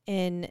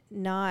 and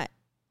not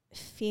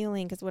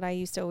feeling, because what I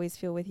used to always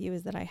feel with you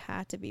is that I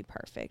had to be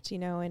perfect, you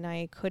know, and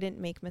I couldn't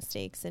make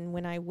mistakes. And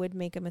when I would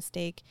make a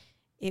mistake,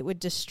 it would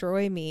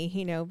destroy me,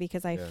 you know,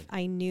 because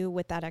I knew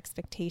what that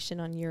expectation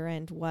on your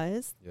end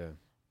was. Yeah.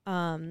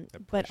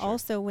 But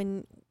also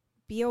when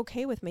be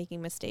okay with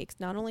making mistakes,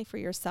 not only for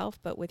yourself,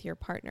 but with your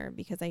partner,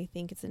 because I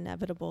think it's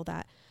inevitable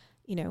that,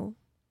 you know,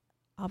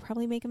 I'll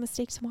probably make a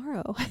mistake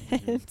tomorrow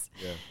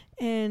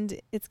and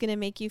it's going to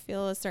make you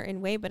feel a certain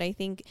way. But I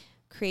think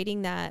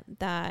creating that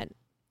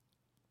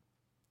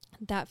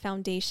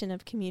foundation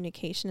of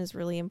communication is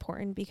really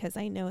important, because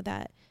I know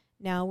that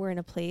now we're in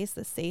a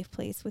safe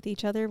place with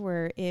each other,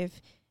 where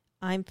if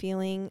I'm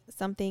feeling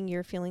something,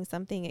 you're feeling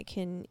something, it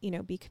can, you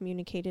know, be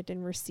communicated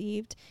and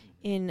received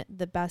in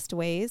the best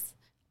ways.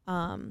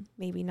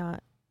 Maybe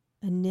not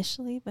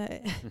initially,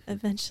 but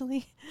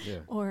eventually,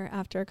 or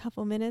after a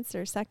couple minutes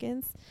or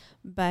seconds.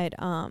 But,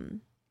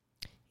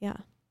 yeah.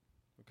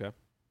 Okay.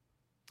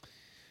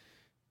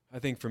 I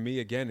think for me,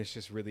 again, it's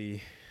just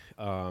really,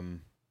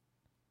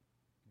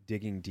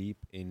 digging deep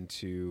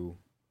into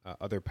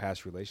other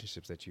past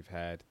relationships that you've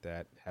had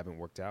that haven't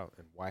worked out,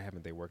 and why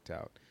haven't they worked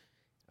out?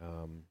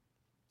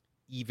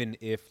 Even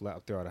if,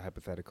 I'll throw out a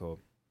hypothetical,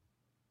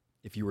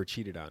 if you were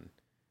cheated on,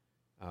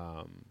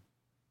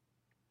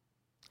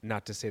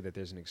 not to say that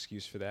there's an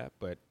excuse for that,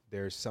 but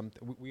there's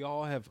something, we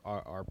all have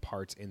our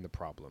parts in the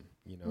problem,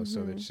 you know,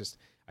 so it's just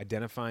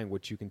identifying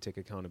what you can take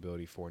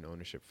accountability for and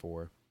ownership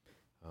for,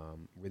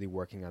 really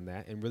working on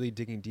that and really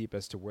digging deep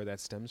as to where that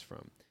stems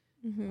from.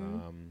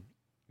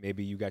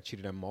 Maybe you got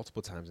cheated on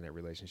multiple times in that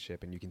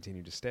relationship and you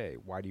continue to stay.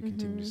 Why do you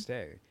continue to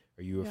stay?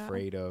 Are you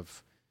afraid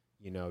of,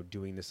 you know,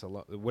 doing this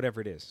alone, whatever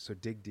it is? So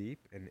dig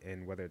deep,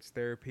 and whether it's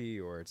therapy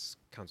or it's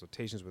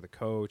consultations with a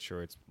coach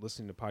or it's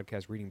listening to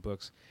podcasts, reading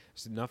books,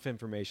 there's enough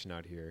information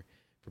out here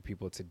for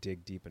people to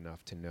dig deep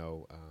enough to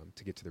know,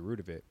 to get to the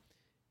root of it.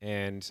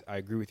 And I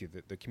agree with you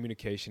that the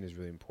communication is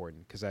really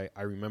important, because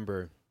I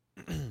remember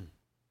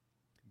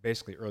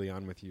basically early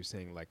on with you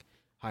saying like,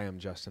 hi, I'm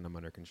Justin, I'm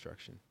under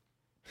construction.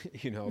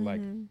 You know,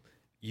 like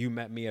you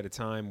met me at a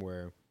time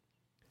where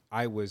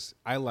I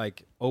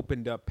like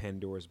opened up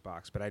Pandora's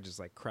box, but I just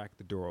like cracked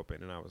the door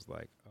open and I was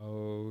like,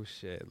 oh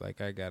shit, like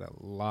I got a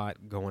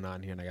lot going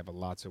on here and I have a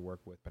lot to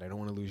work with, but I don't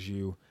want to lose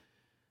you.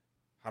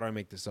 How do I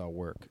make this all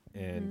work?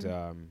 And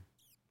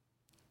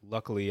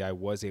luckily I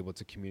was able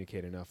to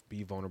communicate enough,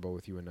 be vulnerable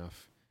with you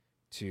enough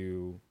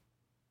to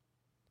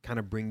kind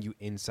of bring you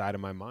inside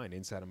of my mind,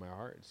 inside of my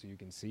heart, so you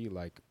can see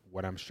like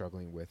what I'm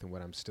struggling with and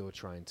what I'm still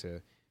trying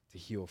to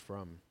heal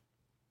from.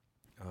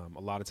 A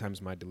lot of times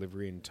my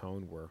delivery and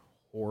tone were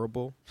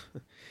horrible.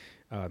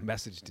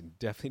 Message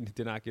definitely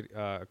did not get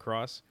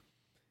across,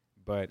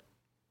 but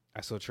I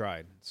still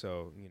tried.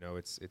 So, you know,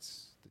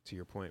 it's to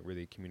your point,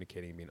 really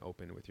communicating, being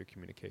open with your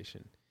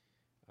communication.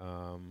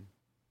 And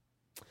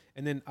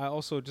then I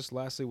also just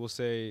lastly will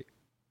say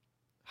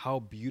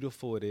how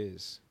beautiful it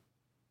is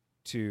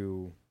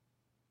to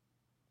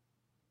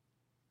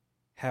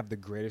have the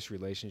greatest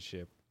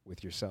relationship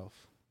with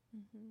yourself.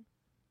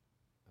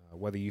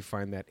 Whether you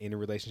find that in a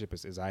relationship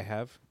as I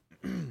have,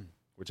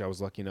 which I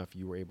was lucky enough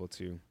you were able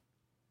to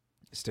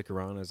stick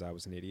around, as I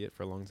was an idiot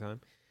for a long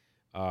time.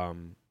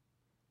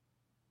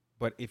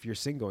 But if you're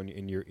single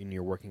and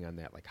you're working on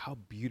that, like how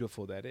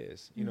beautiful that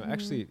is. You know,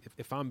 actually,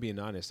 if I'm being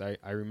honest,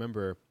 I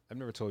remember, I've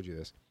never told you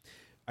this.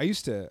 I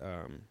used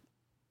to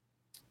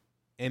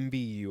envy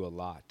you a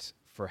lot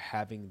for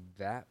having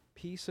that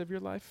piece of your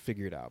life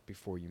figured out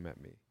before you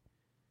met me.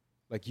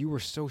 Like you were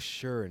so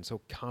sure and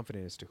so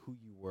confident as to who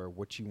you were,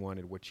 what you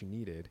wanted, what you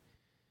needed.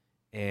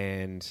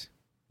 And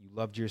you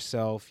loved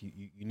yourself.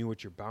 You knew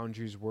what your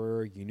boundaries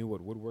were. You knew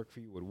what would work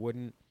for you, what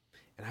wouldn't.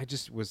 And I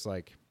just was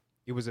like,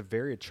 it was a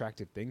very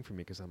attractive thing for me,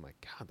 because I'm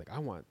like, God, like I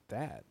want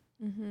that.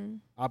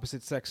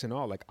 Opposite sex and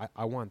all. Like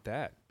I want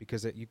that,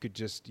 because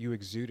you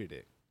exuded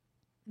it.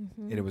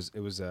 And it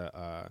was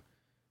a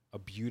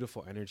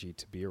beautiful energy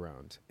to be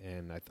around.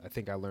 And I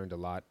think I learned a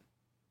lot.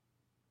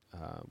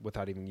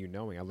 Without even you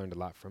knowing, I learned a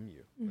lot from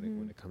you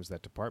when it comes to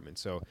that department.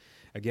 So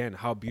again,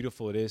 how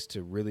beautiful it is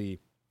to really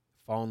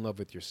fall in love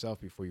with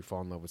yourself before you fall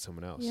in love with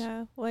someone else.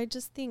 Yeah. Well, I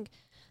just think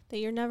that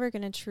you're never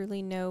going to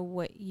truly know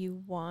what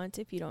you want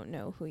if you don't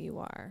know who you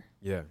are.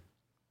 Yeah.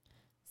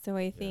 So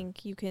I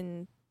think you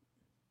can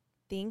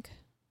think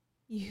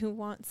you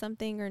want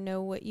something or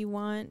know what you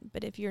want,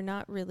 but if you're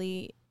not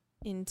really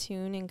in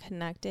tune and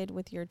connected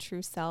with your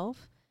true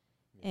self,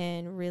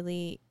 and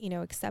really, you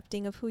know,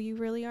 accepting of who you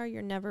really are,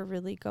 you're never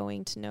really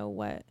going to know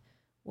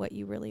what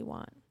you really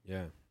want.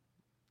 Yeah.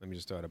 Let me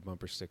just throw out a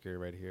bumper sticker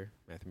right here.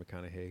 Matthew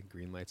McConaughey,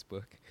 Green Lights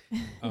book.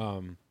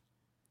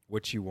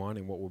 What you want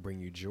and what will bring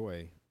you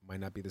joy. might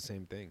not be the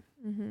same thing.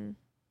 Mm-hmm.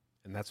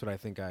 And that's what I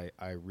think I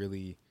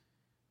really,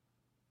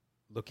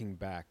 looking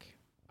back,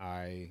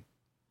 I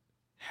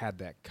had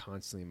that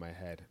constantly in my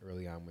head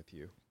early on with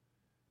you.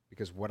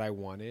 Because what I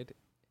wanted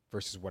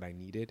versus what I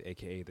needed,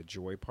 aka the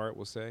joy part,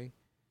 we'll say,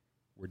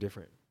 were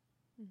different.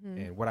 Mm-hmm.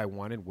 And what I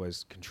wanted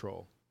was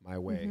control, my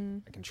way. Mm-hmm.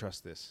 I can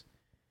trust this.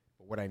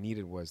 But what I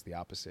needed was the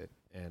opposite.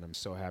 And I'm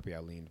so happy I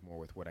leaned more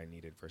with what I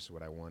needed versus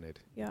what I wanted.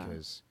 Yeah.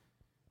 Because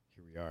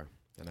here we are.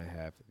 And I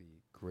have the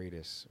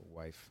greatest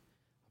wife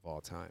of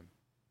all time.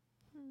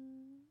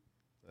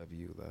 Love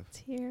you, love.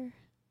 Tear.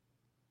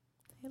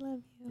 I love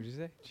you. What did you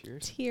say?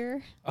 Cheers?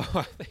 Tear. Oh,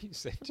 I thought you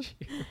said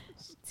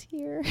cheers.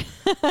 Tear.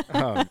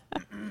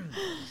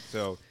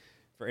 So,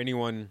 for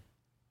anyone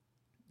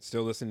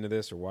still listening to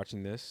this or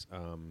watching this,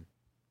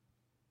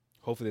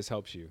 hopefully this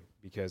helps you,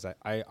 because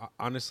I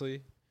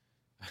honestly,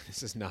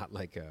 this is not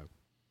like a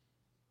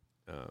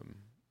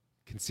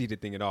conceited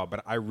thing at all,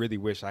 but I really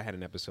wish I had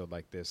an episode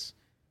like this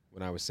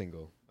when I was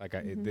single. Like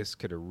this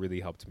could have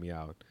really helped me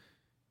out,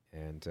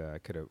 and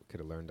could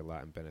have learned a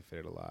lot and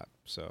benefited a lot.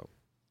 So,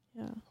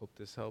 Yeah. hope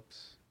this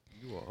helps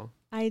you all.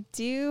 I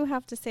do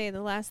have to say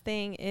the last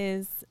thing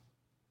is,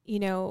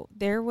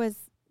 there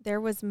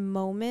was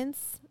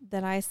moments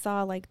that I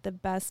saw like the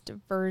best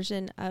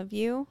version of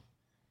you,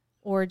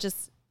 or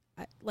just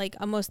like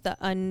almost the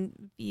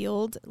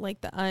unveiled,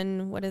 like the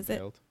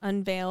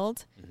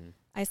unveiled. Mm-hmm.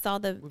 I saw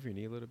the. Move your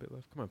knee a little bit,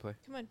 left. Come on, play.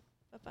 Come on,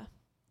 Papa.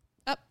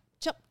 Up,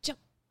 jump.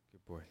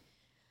 Good boy.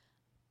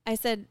 I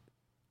said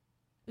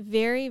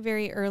very,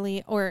 very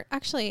early, or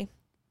actually,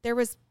 there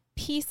was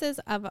pieces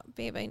of,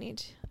 babe, I'm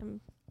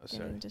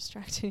getting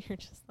distracted. You're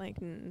just like,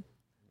 I'm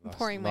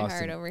pouring my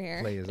heart over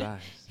here. Play his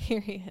eyes.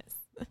 Here he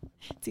is.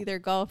 It's either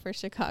golf or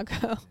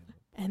Chicago,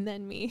 and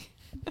then me.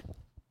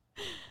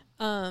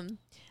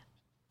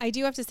 I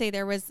do have to say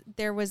there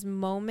was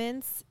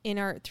moments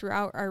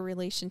throughout our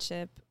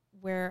relationship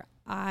where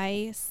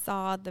I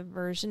saw the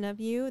version of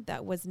you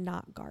that was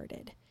not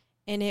guarded,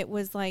 and it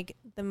was like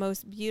the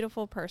most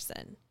beautiful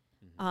person.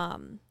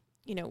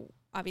 Mm-hmm.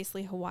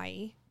 Obviously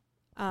Hawaii.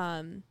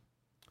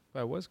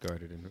 I was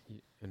guarded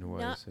in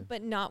Hawaii.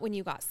 But not when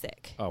you got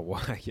sick. Oh,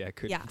 why? Yeah, I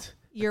couldn't. Yeah.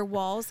 Your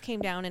walls came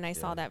down and I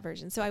saw that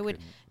version. So I would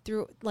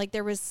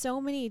there was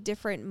so many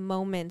different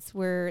moments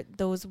where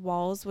those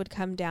walls would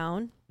come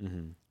down.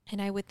 Mm-hmm.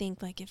 And I would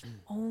think, like, if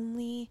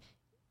only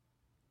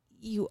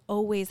you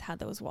always had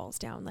those walls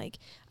down. Like,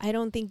 I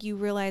don't think you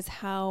realize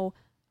how,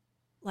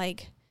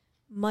 like,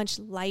 much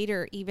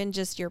lighter even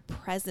just your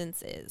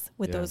presence is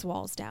with those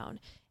walls down.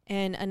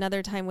 And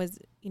another time was,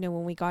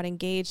 when we got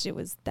engaged, it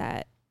was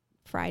that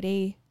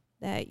Friday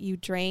that you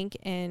drank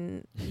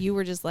and you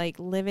were just like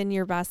living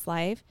your best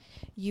life.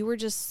 You were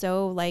just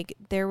so like,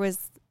 there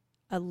was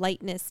a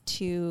lightness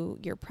to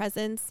your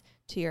presence,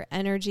 to your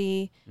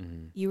energy.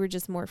 Mm-hmm. You were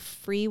just more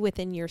free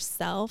within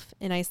yourself.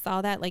 And I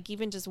saw that, like,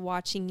 even just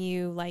watching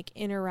you like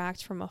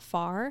interact from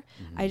afar,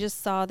 I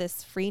just saw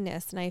this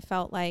freeness, and I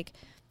felt like,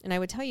 and I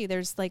would tell you,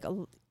 there's like,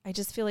 I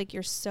just feel like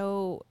you're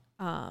so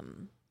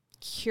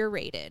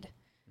curated,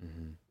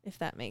 if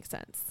that makes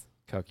sense.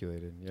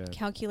 Calculated, yeah.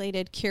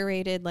 Calculated,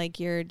 curated, like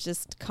you're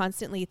just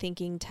constantly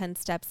thinking 10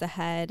 steps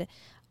ahead,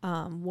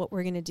 what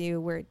we're going to do,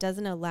 where it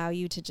doesn't allow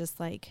you to just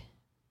like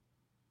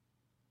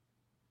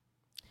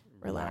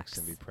relax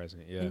and be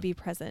present. Yeah. And be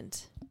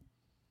present.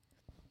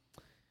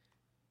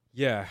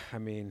 Yeah, I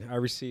mean, I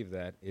received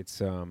that.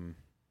 It's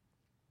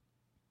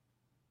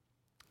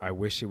I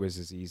wish it was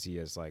as easy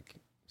as like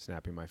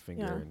snapping my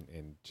finger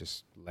and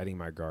just letting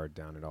my guard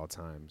down at all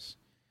times.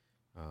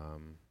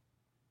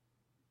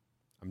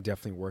 I'm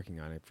definitely working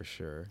on it for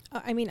sure.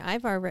 I mean,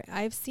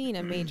 I've seen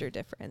a major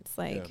difference.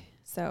 Like,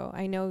 so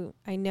I know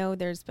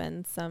there's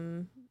been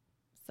some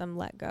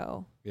let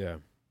go. Yeah.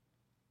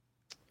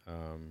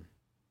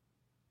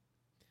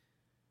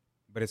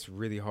 But it's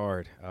really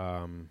hard.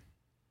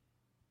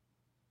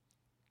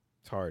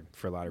 It's hard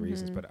for a lot of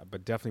reasons,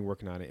 but definitely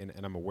working on it,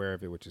 and I'm aware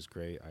of it, which is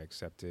great. I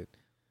accept it,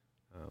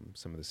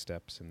 some of the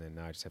steps, and then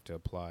now I just have to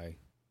apply,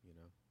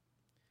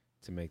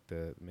 to make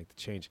the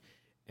change.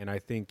 And I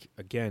think,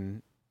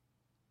 again,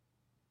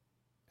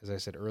 as I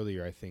said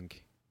earlier, I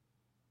think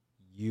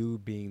you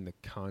being the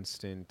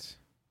constant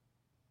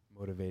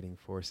motivating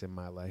force in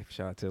my life,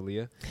 shout out to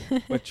Aaliyah,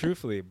 but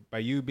truthfully, by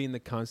you being the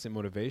constant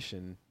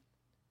motivation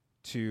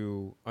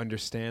to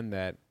understand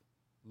that,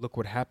 look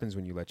what happens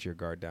when you let your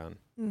guard down.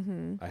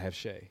 I have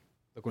Shay.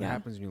 Look what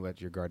happens when you let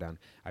your guard down.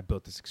 I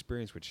built this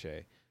experience with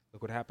Shay.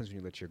 Look what happens when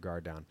you let your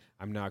guard down.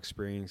 I'm now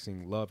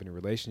experiencing love in a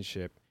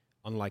relationship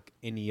unlike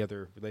any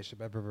other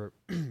relationship I've ever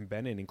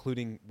been in,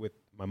 including with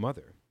my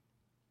mother.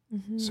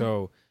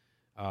 So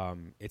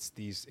it's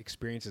these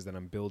experiences that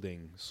I'm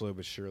building slowly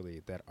but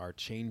surely that are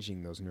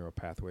changing those neural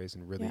pathways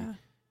and really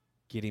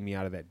getting me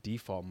out of that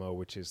default mode,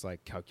 which is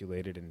like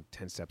calculated and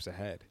 10 steps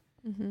ahead.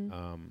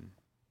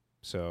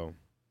 So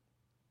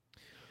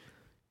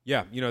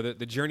yeah,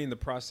 the journey and the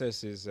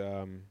process is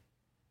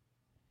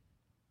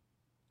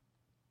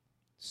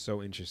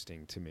so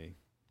interesting to me.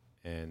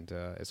 And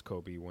as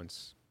Kobe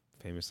once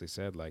famously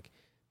said, like,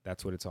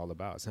 that's what it's all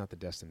about. It's not the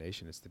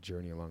destination, it's the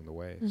journey along the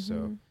way.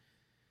 So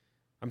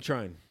I'm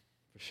trying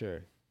for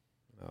sure.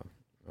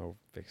 I'll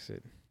fix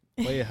it.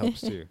 Playa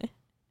helps too.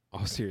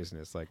 All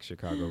seriousness, like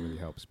Chicago really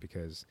helps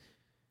because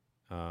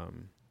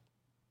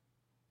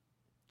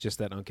just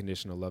that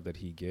unconditional love that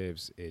he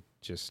gives, it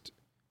just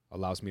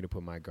allows me to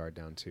put my guard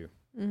down too.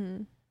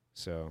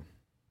 So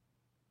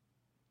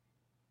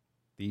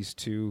these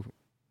two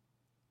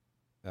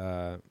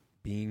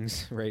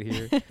beings right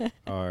here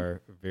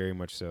are very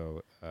much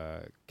so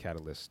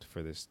catalyst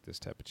for this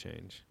type of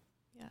change.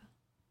 Yeah.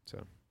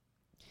 So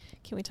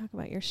can we talk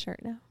about your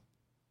shirt now?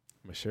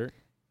 My shirt?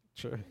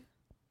 Sure.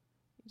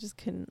 You just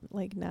couldn't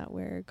like not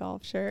wear a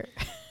golf shirt.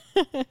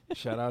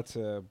 Shout out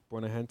to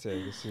Buena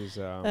Gente. This is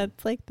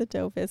that's like the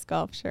dopest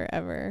golf shirt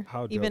ever.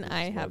 How dope even is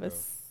I this have logo? a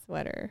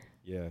sweater.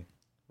 Yeah.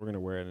 We're gonna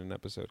wear it in an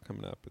episode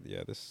coming up. But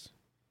yeah, this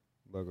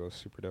logo is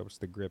super dope. It's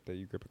the grip that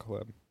you grip a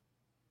club.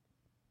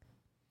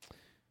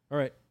 All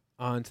right,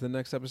 on to the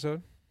next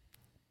episode.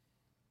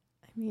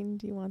 I mean,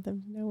 do you want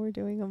them to know we're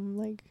doing them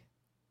like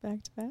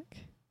back to back?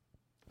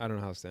 I don't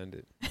know how else to end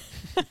it.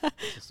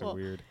 It's just so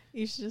weird.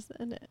 You should just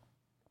end it.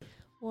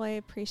 Well, I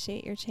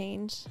appreciate your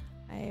change.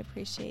 I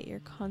appreciate your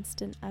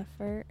constant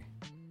effort,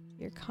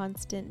 your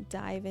constant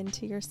dive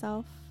into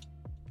yourself.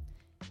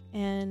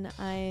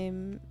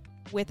 And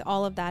with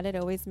all of that, it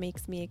always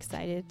makes me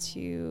excited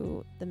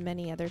to the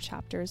many other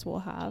chapters we'll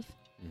have.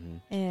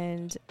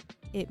 And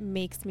it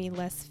makes me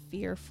less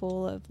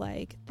fearful of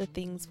like the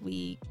things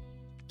we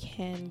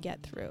can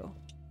get through.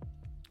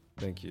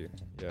 Thank you.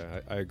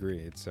 Yeah, I agree.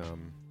 It's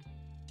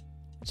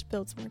which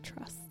builds more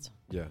trust.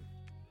 Yeah.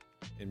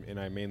 And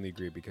I mainly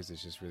agree because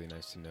it's just really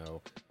nice to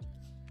know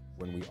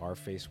when we are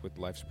faced with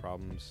life's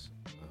problems,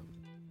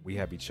 we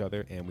have each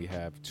other and we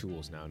have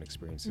tools now and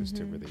experiences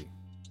to really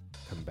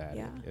combat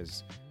it.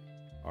 As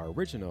our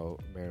original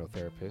marital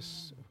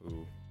therapist,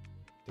 who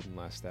didn't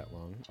last that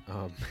long,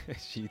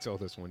 she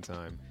told us one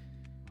time,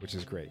 which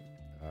is great,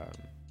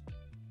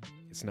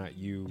 it's not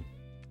you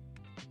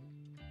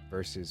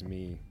versus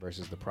me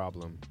versus the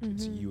problem.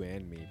 It's you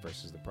and me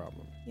versus the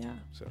problem. Yeah.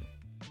 So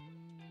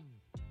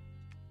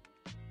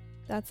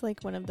that's like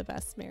one of the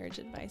best marriage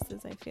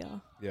advices, I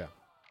feel. Yeah.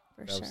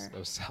 For that sure. That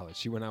was solid.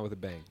 She went out with a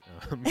bang,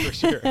 for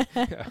sure.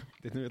 Yeah.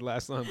 Didn't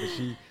last long, but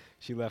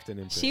she left an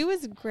imprint. She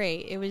was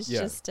great. It was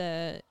just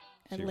a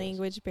She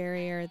language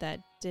barrier that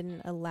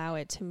didn't allow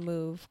it to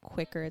move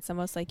quicker. It's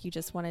almost like you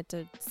just wanted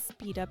to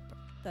speed up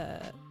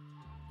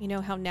you know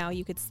how now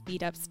you could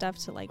speed up stuff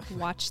to like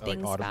watch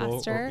things like Audible,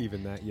 faster. or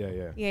even that.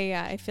 Yeah.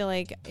 Yeah. I feel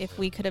like if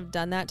we could have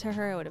done that to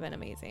her, it would have been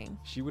amazing.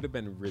 She would have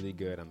been really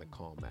good on the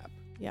Calm app.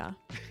 Yeah.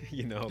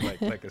 You know,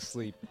 like a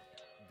sleep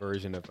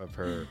version of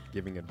her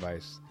giving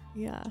advice.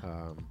 Yeah.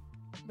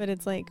 But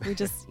it's like we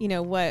just, you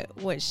know,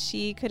 what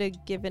she could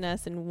have given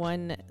us in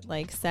one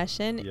like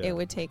session, it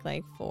would take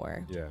like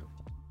 4. Yeah.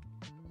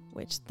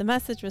 Which the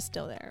message was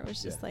still there. It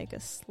was just like a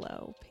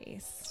slow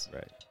pace.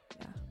 Right.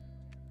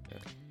 Yeah.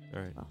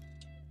 All right. Well,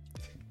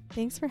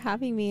 thanks for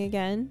having me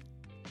again.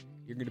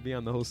 You're going to be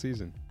on the whole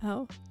season.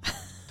 Oh.